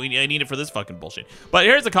 except I need it for this fucking bullshit. But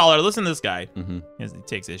here's the caller. Listen to this guy. He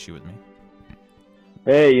takes issue with me.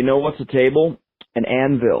 Hey, you know what's a table? An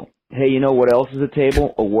anvil. Hey, you know what else is a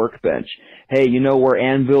table? A workbench. Hey, you know where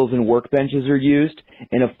anvils and workbenches are used?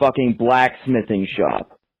 In a fucking blacksmithing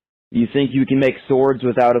shop. You think you can make swords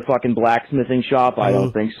without a fucking blacksmithing shop? I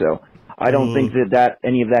don't think so. I don't think that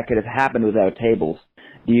any of that could have happened without tables.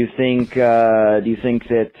 Do you think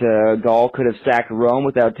that Gaul could have sacked Rome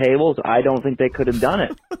without tables? I don't think they could have done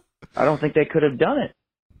it. I don't think they could have done it.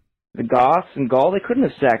 The Goths and Gaul, they couldn't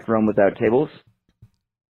have sacked Rome without tables.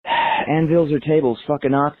 Anvils or tables,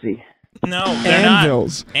 fucking Nazi. No, they're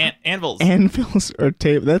anvils. Not. Anvils. Anvils or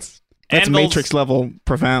tables. That's anvils. Matrix level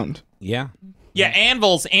profound. Yeah. Yeah,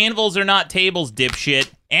 anvils. Anvils are not tables,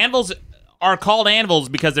 dipshit. Anvils are called anvils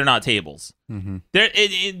because they're not tables.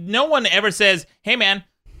 No one ever says, hey, man,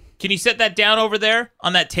 can you set that down over there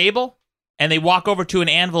on that table? And they walk over to an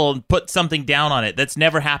anvil and put something down on it. That's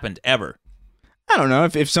never happened, ever. I don't know.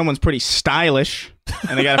 If someone's pretty stylish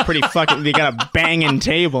and they got a pretty they got a banging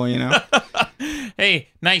table, you know. Hey,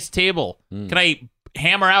 nice table. Can I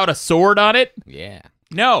hammer out a sword on it? Yeah.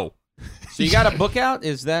 No. So you got a book out?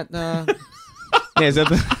 Is that... Yeah, is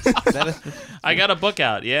that I got a book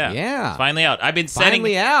out, yeah. Yeah. It's finally out. I've been sending...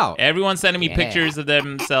 Finally out. Everyone's sending me pictures of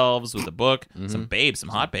themselves with a book. Some babes, some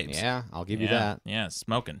hot babes. Yeah, I'll give you that. Yeah,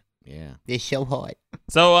 smoking. Yeah. They're so hot.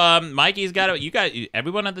 So, Mikey's got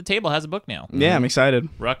everyone at the table has a book now. Yeah, I'm excited.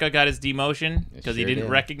 Rucka got his demotion because he didn't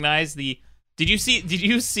recognize the... Did you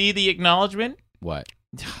see the acknowledgement? What?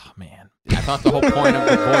 Oh, man. I thought the whole point of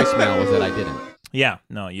the voicemail was that I didn't. Yeah,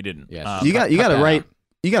 no, you didn't. Yeah, you got to write...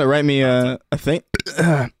 You gotta write me a thing.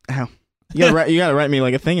 Ow. You gotta write me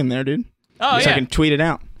like a thing in there, dude. Oh, so I can tweet it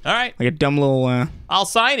out. All right. Like a dumb little. I'll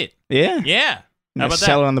sign it. Yeah. Yeah. How about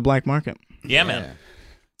sell that? it on the black market. Yeah, man.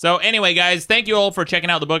 So anyway, guys, thank you all for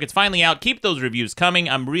checking out the book. It's finally out. Keep those reviews coming.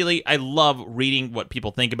 I love reading what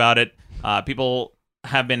people think about it. People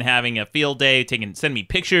have been having a field day, send me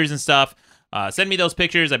pictures and stuff. Send me those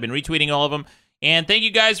pictures. I've been retweeting all of them. And thank you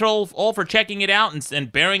guys all for checking it out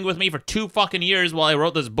and bearing with me for 2 fucking years while I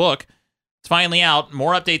wrote this book. It's finally out.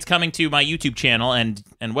 More updates coming to my YouTube channel and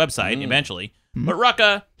website eventually. But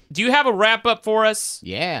Rucka, do you have a wrap-up for us?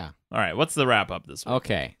 Yeah. All right, what's the wrap-up this week?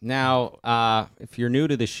 Okay. Now, if you're new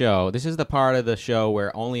to the show, this is the part of the show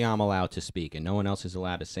where only I'm allowed to speak and no one else is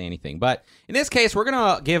allowed to say anything. But in this case, we're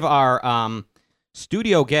going to give our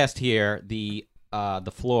studio guest here the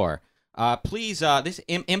floor. Please, this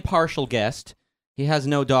impartial guest... He has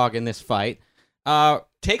no dog in this fight.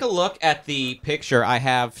 Take a look at the picture I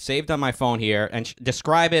have saved on my phone here and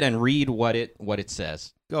describe it and read what it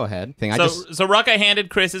says. Go ahead. So Rucka handed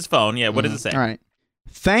Chris his phone. Yeah, what does it say? All right.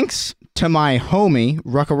 Thanks to my homie,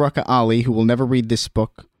 Rucka Ali, who will never read this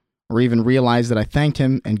book or even realize that I thanked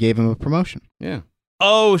him and gave him a promotion. Yeah.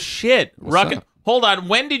 Oh, shit. Rucka. Up? Hold on.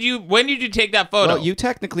 When did you take that photo? Well, you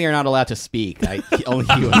technically are not allowed to speak. Only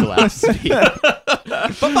he was allowed to speak.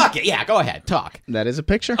 But fuck it. Yeah, go ahead. Talk. That is a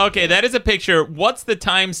picture. Okay, that is a picture. What's the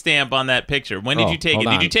timestamp on that picture? When did you take it?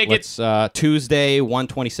 Did you take it? Tuesday,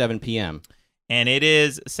 1:27 p.m. And it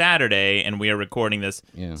is Saturday, and we are recording this.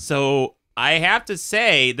 Yeah. So I have to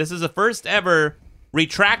say, this is the first ever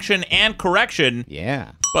retraction and correction.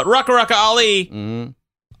 Yeah. But Rucka Ali,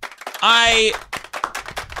 I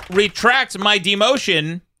retract my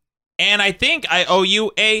demotion, and I think I owe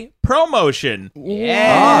you a promotion.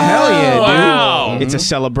 Yeah. Oh, hell yeah, dude. Wow. It's a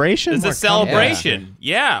celebration. It's a celebration.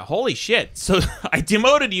 Yeah, holy shit. So I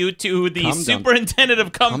demoted you to the superintendent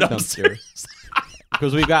of cum dumpsters.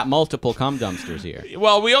 Because we've got multiple cum dumpsters here.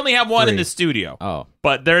 Well, we only have one in 3. the studio. Oh.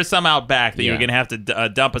 But there's some out back that Yeah. you're going to have to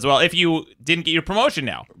dump as well if you didn't get your promotion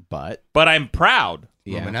now. But I'm proud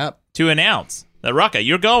Moving up. to announce that, Rucka,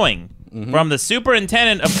 you're going from the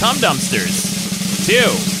superintendent of cum dumpsters to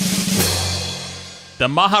the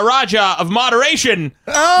Maharaja of moderation.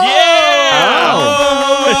 Oh! Yeah!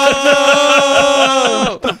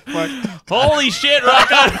 Holy shit,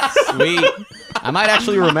 Rucka! Sweet. I might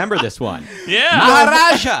actually remember this one. Yeah.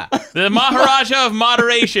 Maharaja! The Maharaja of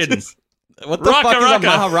moderation. What the fuck is a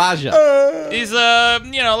Maharaja? He's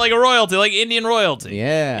like a royalty, like Indian royalty.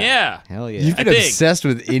 Yeah. Yeah. Hell yeah. You've been obsessed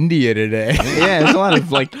with India today. Yeah, there's a lot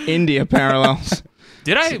of like India parallels.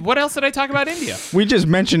 What else did I talk about India? We just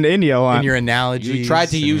mentioned India a lot. In your analogies. You tried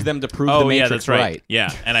to use them to prove the Matrix that's right.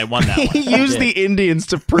 Yeah, and I won that one. He used the Indians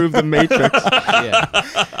to prove the Matrix. Yeah.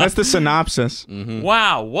 That's the synopsis.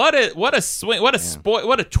 Wow, what a swing,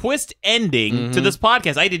 what a twist ending to this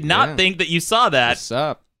podcast. I did not think that you saw that. What's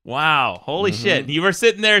up? Wow, holy shit. You were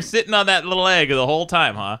sitting on that little egg the whole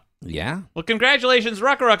time, huh? Yeah. Well, congratulations,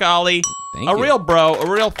 Rucka Ali. Thank a you. real bro, a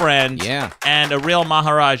real friend. Yeah. And a real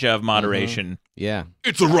Maharaja of moderation. Yeah.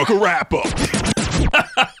 It's a Rucka wrap-up.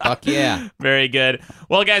 Fuck yeah. Very good.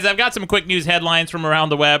 Well, guys, I've got some quick news headlines from around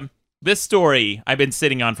the web. This story I've been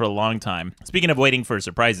sitting on for a long time. Speaking of waiting for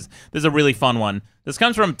surprises, this is a really fun one. This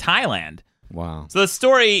comes from Thailand. Wow. So the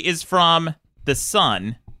story is from The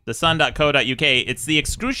Sun, thesun.co.uk. It's the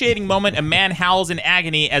excruciating moment a man howls in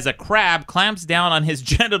agony as a crab clamps down on his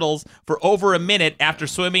genitals for over a minute after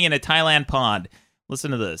swimming in a Thailand pond. Listen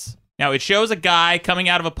to this. Now, it shows a guy coming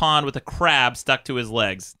out of a pond with a crab stuck to his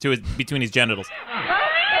legs, between his genitals.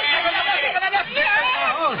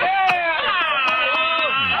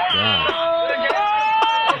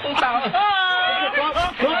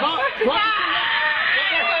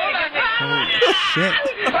 Shit.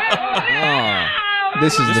 Oh.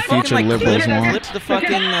 This is the future liberals want. Clips the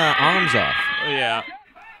fucking arms off. Yeah.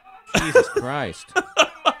 Jesus Christ.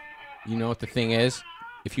 You know what the thing is?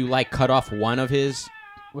 If you cut off one of his,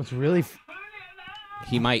 What's really Mm-hmm.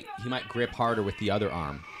 he might grip harder with the other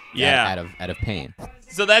arm. Yeah. Out of pain.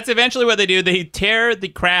 So that's eventually what they do. They tear the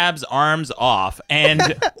crab's arms off, and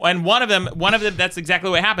one of them, that's exactly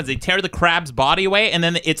what happens. They tear the crab's body away, and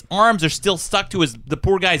then its arms are still stuck to the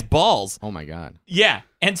poor guy's balls. Oh my God. Yeah,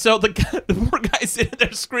 and so the poor guy's sitting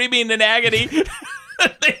there screaming in agony,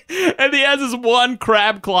 and he has his one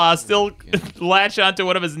crab claw still latched onto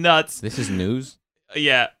one of his nuts. This is news?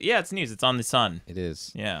 Yeah, it's news. It's on the Sun. It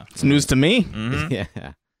is. Yeah. It's news to me. Mm-hmm.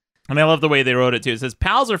 Yeah. And I love the way they wrote it, too. It says,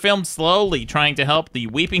 pals are filmed slowly trying to help the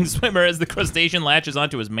weeping swimmer as the crustacean latches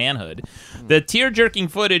onto his manhood. The tear-jerking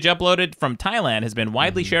footage uploaded from Thailand has been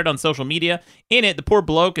widely shared on social media. In it, the poor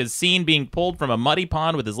bloke is seen being pulled from a muddy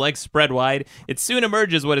pond with his legs spread wide. It soon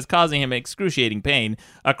emerges what is causing him excruciating pain.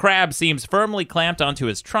 A crab seems firmly clamped onto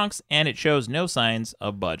his trunks, and it shows no signs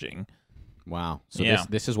of budging. Wow. So Yeah.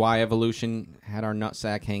 this is why evolution had our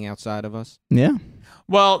nutsack hang outside of us? Yeah.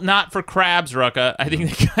 Well, not for crabs, Rucka. I think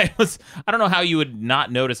the guy was... I don't know how you would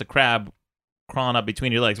not notice a crab crawling up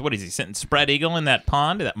between your legs. What is he, sitting spread eagle in that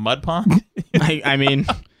pond, that mud pond? I mean,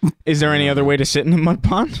 is there any other way to sit in a mud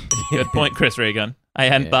pond? Good point, Chris Raygun. I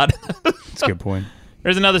hadn't thought. That's a good point.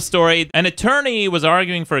 Here's another story. An attorney was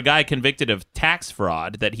arguing for a guy convicted of tax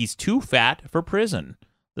fraud that he's too fat for prison.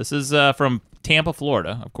 This is from Tampa,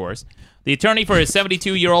 Florida, of course. The attorney for a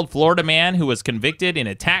 72-year-old Florida man who was convicted in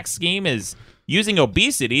a tax scheme is using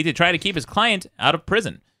obesity to try to keep his client out of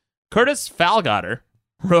prison. Curtis Falgater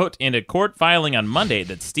wrote in a court filing on Monday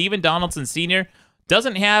that Stephen Donaldson Sr.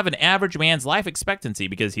 doesn't have an average man's life expectancy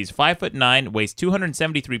because he's 5'9", weighs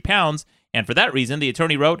 273 pounds, and for that reason, the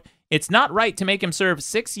attorney wrote, it's not right to make him serve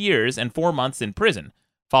 6 years and 4 months in prison.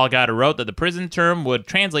 Falgater wrote that the prison term would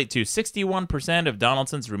translate to 61% of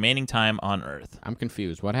Donaldson's remaining time on Earth. I'm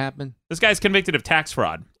confused. What happened? This guy's convicted of tax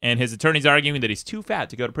fraud, and his attorney's arguing that he's too fat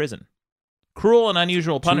to go to prison. Cruel and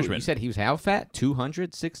unusual punishment. You said he was how fat?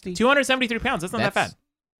 260? 273 pounds. That's not that fat.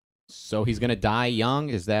 So he's gonna die young?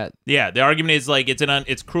 Is that? Yeah. The argument is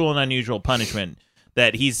it's cruel and unusual punishment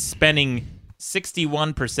that he's spending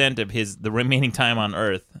 61% of the remaining time on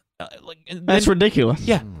Earth. That's ridiculous.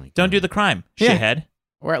 Yeah. Don't do the crime, shithead.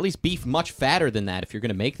 Or at least beef much fatter than that if you're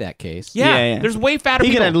gonna make that case. Yeah. There's way fatter He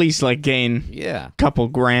people. could at least gain a couple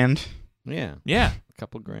grand. Yeah. Yeah.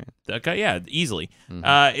 Couple grand. Yeah, easily.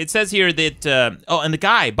 It says here that, and the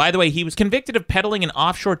guy, by the way, he was convicted of peddling an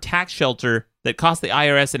offshore tax shelter that cost the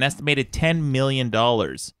IRS an estimated $10 million.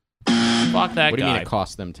 Fuck that guy. What do you mean it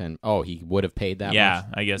cost them 10? Oh, he would have paid that much? Yeah,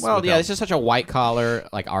 I guess. Well, yeah, this is such a white-collar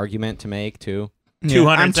argument to make, too. Yeah,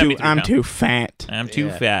 I'm too fat. I'm too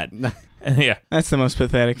fat. Yeah. That's the most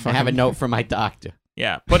pathetic I fucking have a note from my doctor.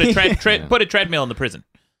 Yeah, put a treadmill in the prison.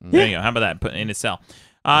 There you go. How about that? Put in his cell.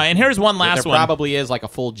 And here's one last there one. Probably is like a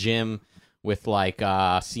full gym with like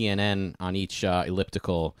CNN on each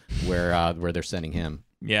elliptical where they're sending him.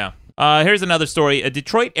 Yeah. Here's another story. A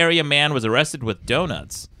Detroit area man was arrested with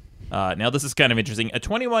donuts. Now, this is kind of interesting. A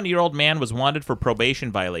 21-year-old man was wanted for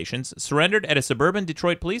probation violations, surrendered at a suburban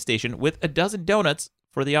Detroit police station with a dozen donuts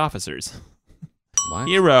for the officers. What?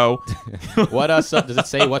 Hero. What does it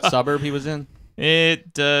say what suburb he was in?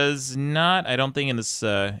 It does not. I don't think in this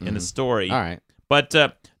in the story. All right. But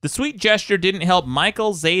the sweet gesture didn't help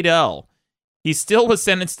Michael Zadell. He still was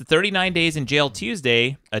sentenced to 39 days in jail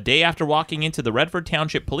Tuesday, a day after walking into the Redford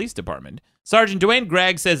Township Police Department. Sergeant Dwayne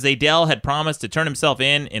Gregg says Zadell had promised to turn himself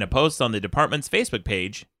in a post on the department's Facebook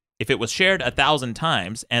page if it was shared 1,000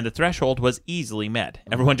 times, and the threshold was easily met.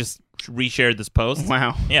 Everyone just reshared this post.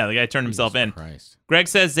 Wow. Yeah, the guy turned himself in. Christ. Gregg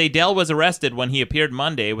says Zadell was arrested when he appeared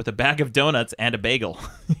Monday with a bag of donuts and a bagel.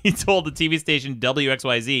 He told the TV station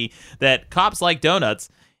WXYZ that cops like donuts,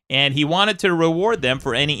 and he wanted to reward them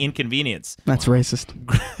for any inconvenience. That's racist.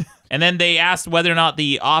 And then they asked whether or not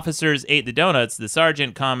the officers ate the donuts. The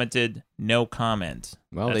sergeant commented, "No comment."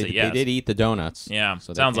 Well, That's they a yes. did eat the donuts. Yeah,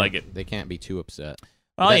 so sounds like it. They can't be too upset.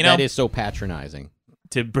 Well, that is so patronizing.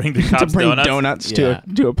 To bring the cops donuts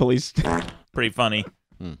to a police. Pretty funny.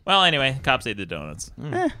 Well, anyway, cops ate the donuts.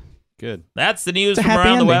 Good. That's the news from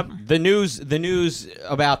around the web. The news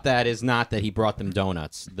about that is not that he brought them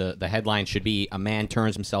donuts. The headline should be, "A man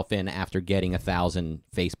turns himself in after getting 1,000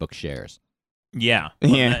 Facebook shares." Yeah.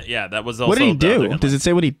 Yeah. That was also. What did he do? Does it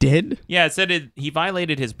say what he did? Yeah, it said he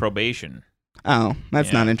violated his probation. Oh,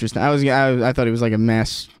 that's not interesting. I thought he was like a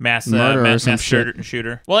mass murderer or some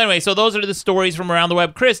shooter. Well, anyway, so those are the stories from around the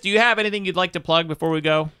web. Chris, do you have anything you'd like to plug before we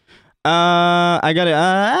go? I got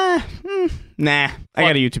it. Nah. I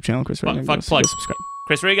got a YouTube channel, Chris Reagan. Plug. Subscribe.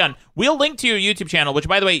 Chris Reagan. We'll link to your YouTube channel, which,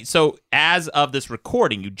 by the way, so as of this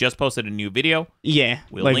recording, you just posted a new video. Yeah.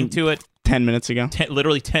 We'll link to it. 10 minutes ago.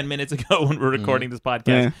 Literally 10 minutes ago when we're recording this podcast.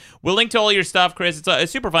 Yeah. We'll link to all your stuff, Chris.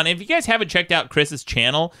 It's super fun. If you guys haven't checked out Chris's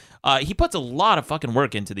channel, he puts a lot of fucking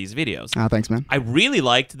work into these videos. Oh, thanks, man. I really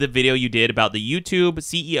liked the video you did about the YouTube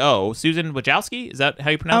CEO, Susan Wojcicki. Is that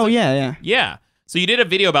how you pronounce it? Oh, yeah. Yeah. So you did a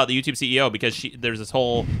video about the YouTube CEO because there's this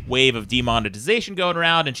whole wave of demonetization going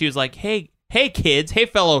around, and she was like, Hey kids, hey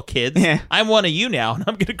fellow kids, I'm one of you now, and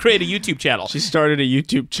I'm going to create a YouTube channel. She started a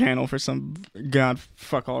YouTube channel for some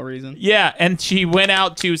fuck all reason. Yeah, and she went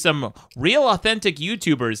out to some real authentic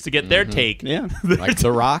YouTubers to get their take. Yeah. Like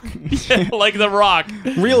The Rock? Yeah, like The Rock.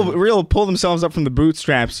 Real pull themselves up from the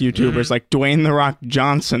bootstraps YouTubers like Dwayne The Rock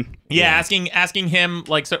Johnson. Yeah, asking him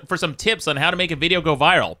like for some tips on how to make a video go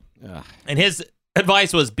viral. Ugh. And his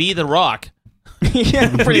advice was be The Rock.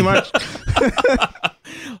 Yeah, pretty much.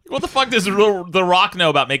 What the fuck does The Rock know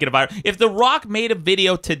about making a viral? If The Rock made a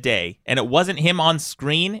video today and it wasn't him on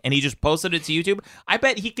screen and he just posted it to YouTube, I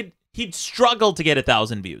bet he'd struggle to get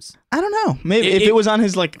 1,000 views. I don't know. Maybe if it was on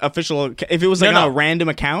his like official, if it was like on a random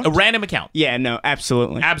account. A random account. Yeah, no,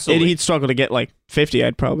 absolutely. He'd struggle to get like 50,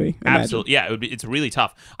 I'd probably imagine. Absolutely. Yeah, it's really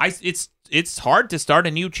tough. It's hard to start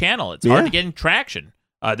a new channel. It's hard to get traction.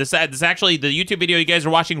 This actually, the YouTube video you guys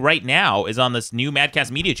are watching right now is on this new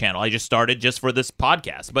Madcast Media channel I just started just for this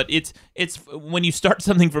podcast. But it's when you start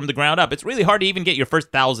something from the ground up, it's really hard to even get your first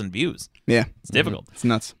 1,000 views. Yeah, it's difficult. It's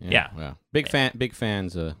nuts. Yeah. Wow. Big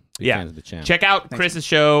fans of the channel. Check out Chris's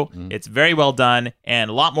show. It's very well done,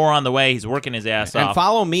 and a lot more on the way. He's working his ass off. And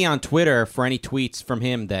follow me on Twitter for any tweets from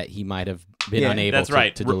him that he might have been unable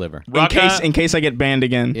to deliver. In case I get banned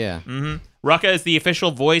again. Yeah. Mm-hmm. Rucka is the official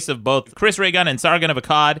voice of both Chris Reagan and Sargon of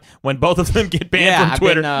Akkad when both of them get banned from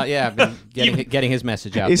Twitter. I've been getting his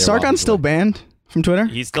message out. Is Sargon still banned from Twitter?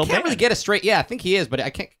 He's still can't really get a straight. Yeah, I think he is, but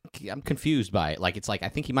I'm confused by it. Like it's like I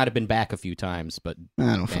think he might have been back a few times, but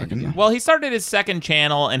I don't fucking know. Well, he started his second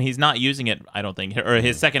channel and he's not using it. I don't think, or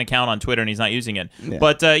his second account on Twitter and he's not using it. Yeah.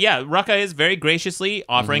 But Rucka is very graciously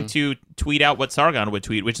offering to tweet out what Sargon would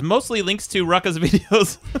tweet, which mostly links to Rucka's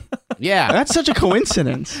videos. Yeah, that's such a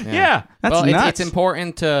coincidence. Yeah. That's nuts. It's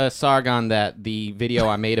important to Sargon that the video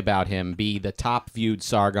I made about him be the top viewed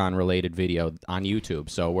Sargon related video on YouTube.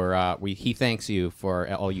 So he thanks you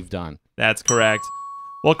for all you've done. That's correct.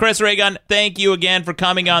 Well, Chris Reagan, thank you again for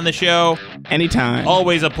coming on the show. Anytime.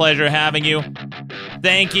 Always a pleasure having you.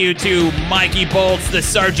 Thank you to Mikey Bolts, the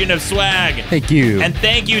Sergeant of Swag. Thank you. And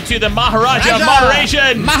thank you to the Maharaja of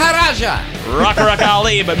Moderation. Maharaja. Rucka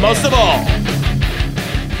Ali, but most of all,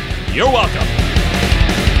 you're welcome.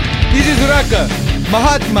 This is Rucka,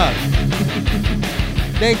 Mahatma.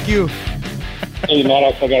 Thank you. Hey,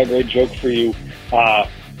 Maddox, I got a great joke for you.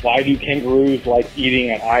 Why do kangaroos like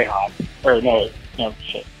eating at IHOP? Or no,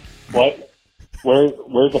 shit. What? Where's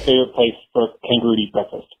the favorite place for kangaroo to eat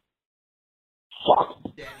breakfast? Fuck.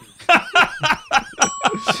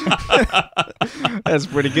 That's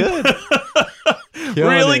pretty good.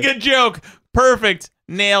 Really good joke. Perfect.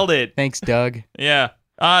 Nailed it. Thanks, Doug. Yeah.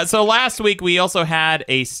 So last week we also had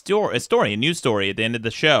a news story at the end of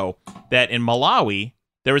the show that in Malawi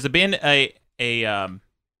there was been a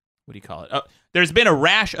what do you call it? There's been a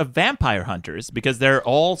rash of vampire hunters because they're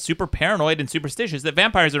all super paranoid and superstitious that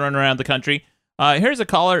vampires are running around the country. Here's a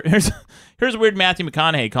caller. Here's weird Matthew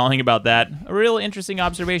McConaughey calling about that. A real interesting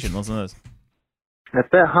observation. Listen to this. I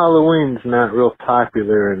bet Halloween's not real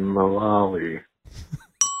popular in Malawi.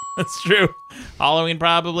 That's true. Halloween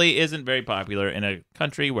probably isn't very popular in a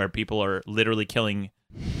country where people are literally killing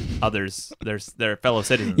others, their fellow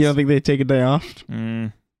citizens. You don't think they take a day off?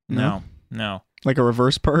 No. Like a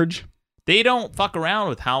reverse purge? They don't fuck around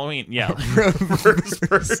with Halloween. Yeah. Reverse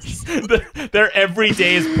purge. Their every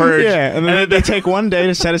day is purge. Yeah, and then they take one day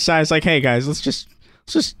to set aside. It's like, hey, guys, let's just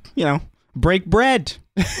break bread.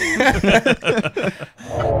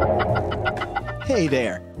 Hey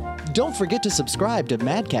there. Don't forget to subscribe to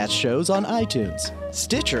Madcast shows on iTunes,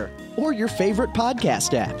 Stitcher, or your favorite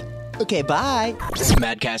podcast app. Okay, bye.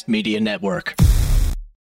 Madcast Media Network.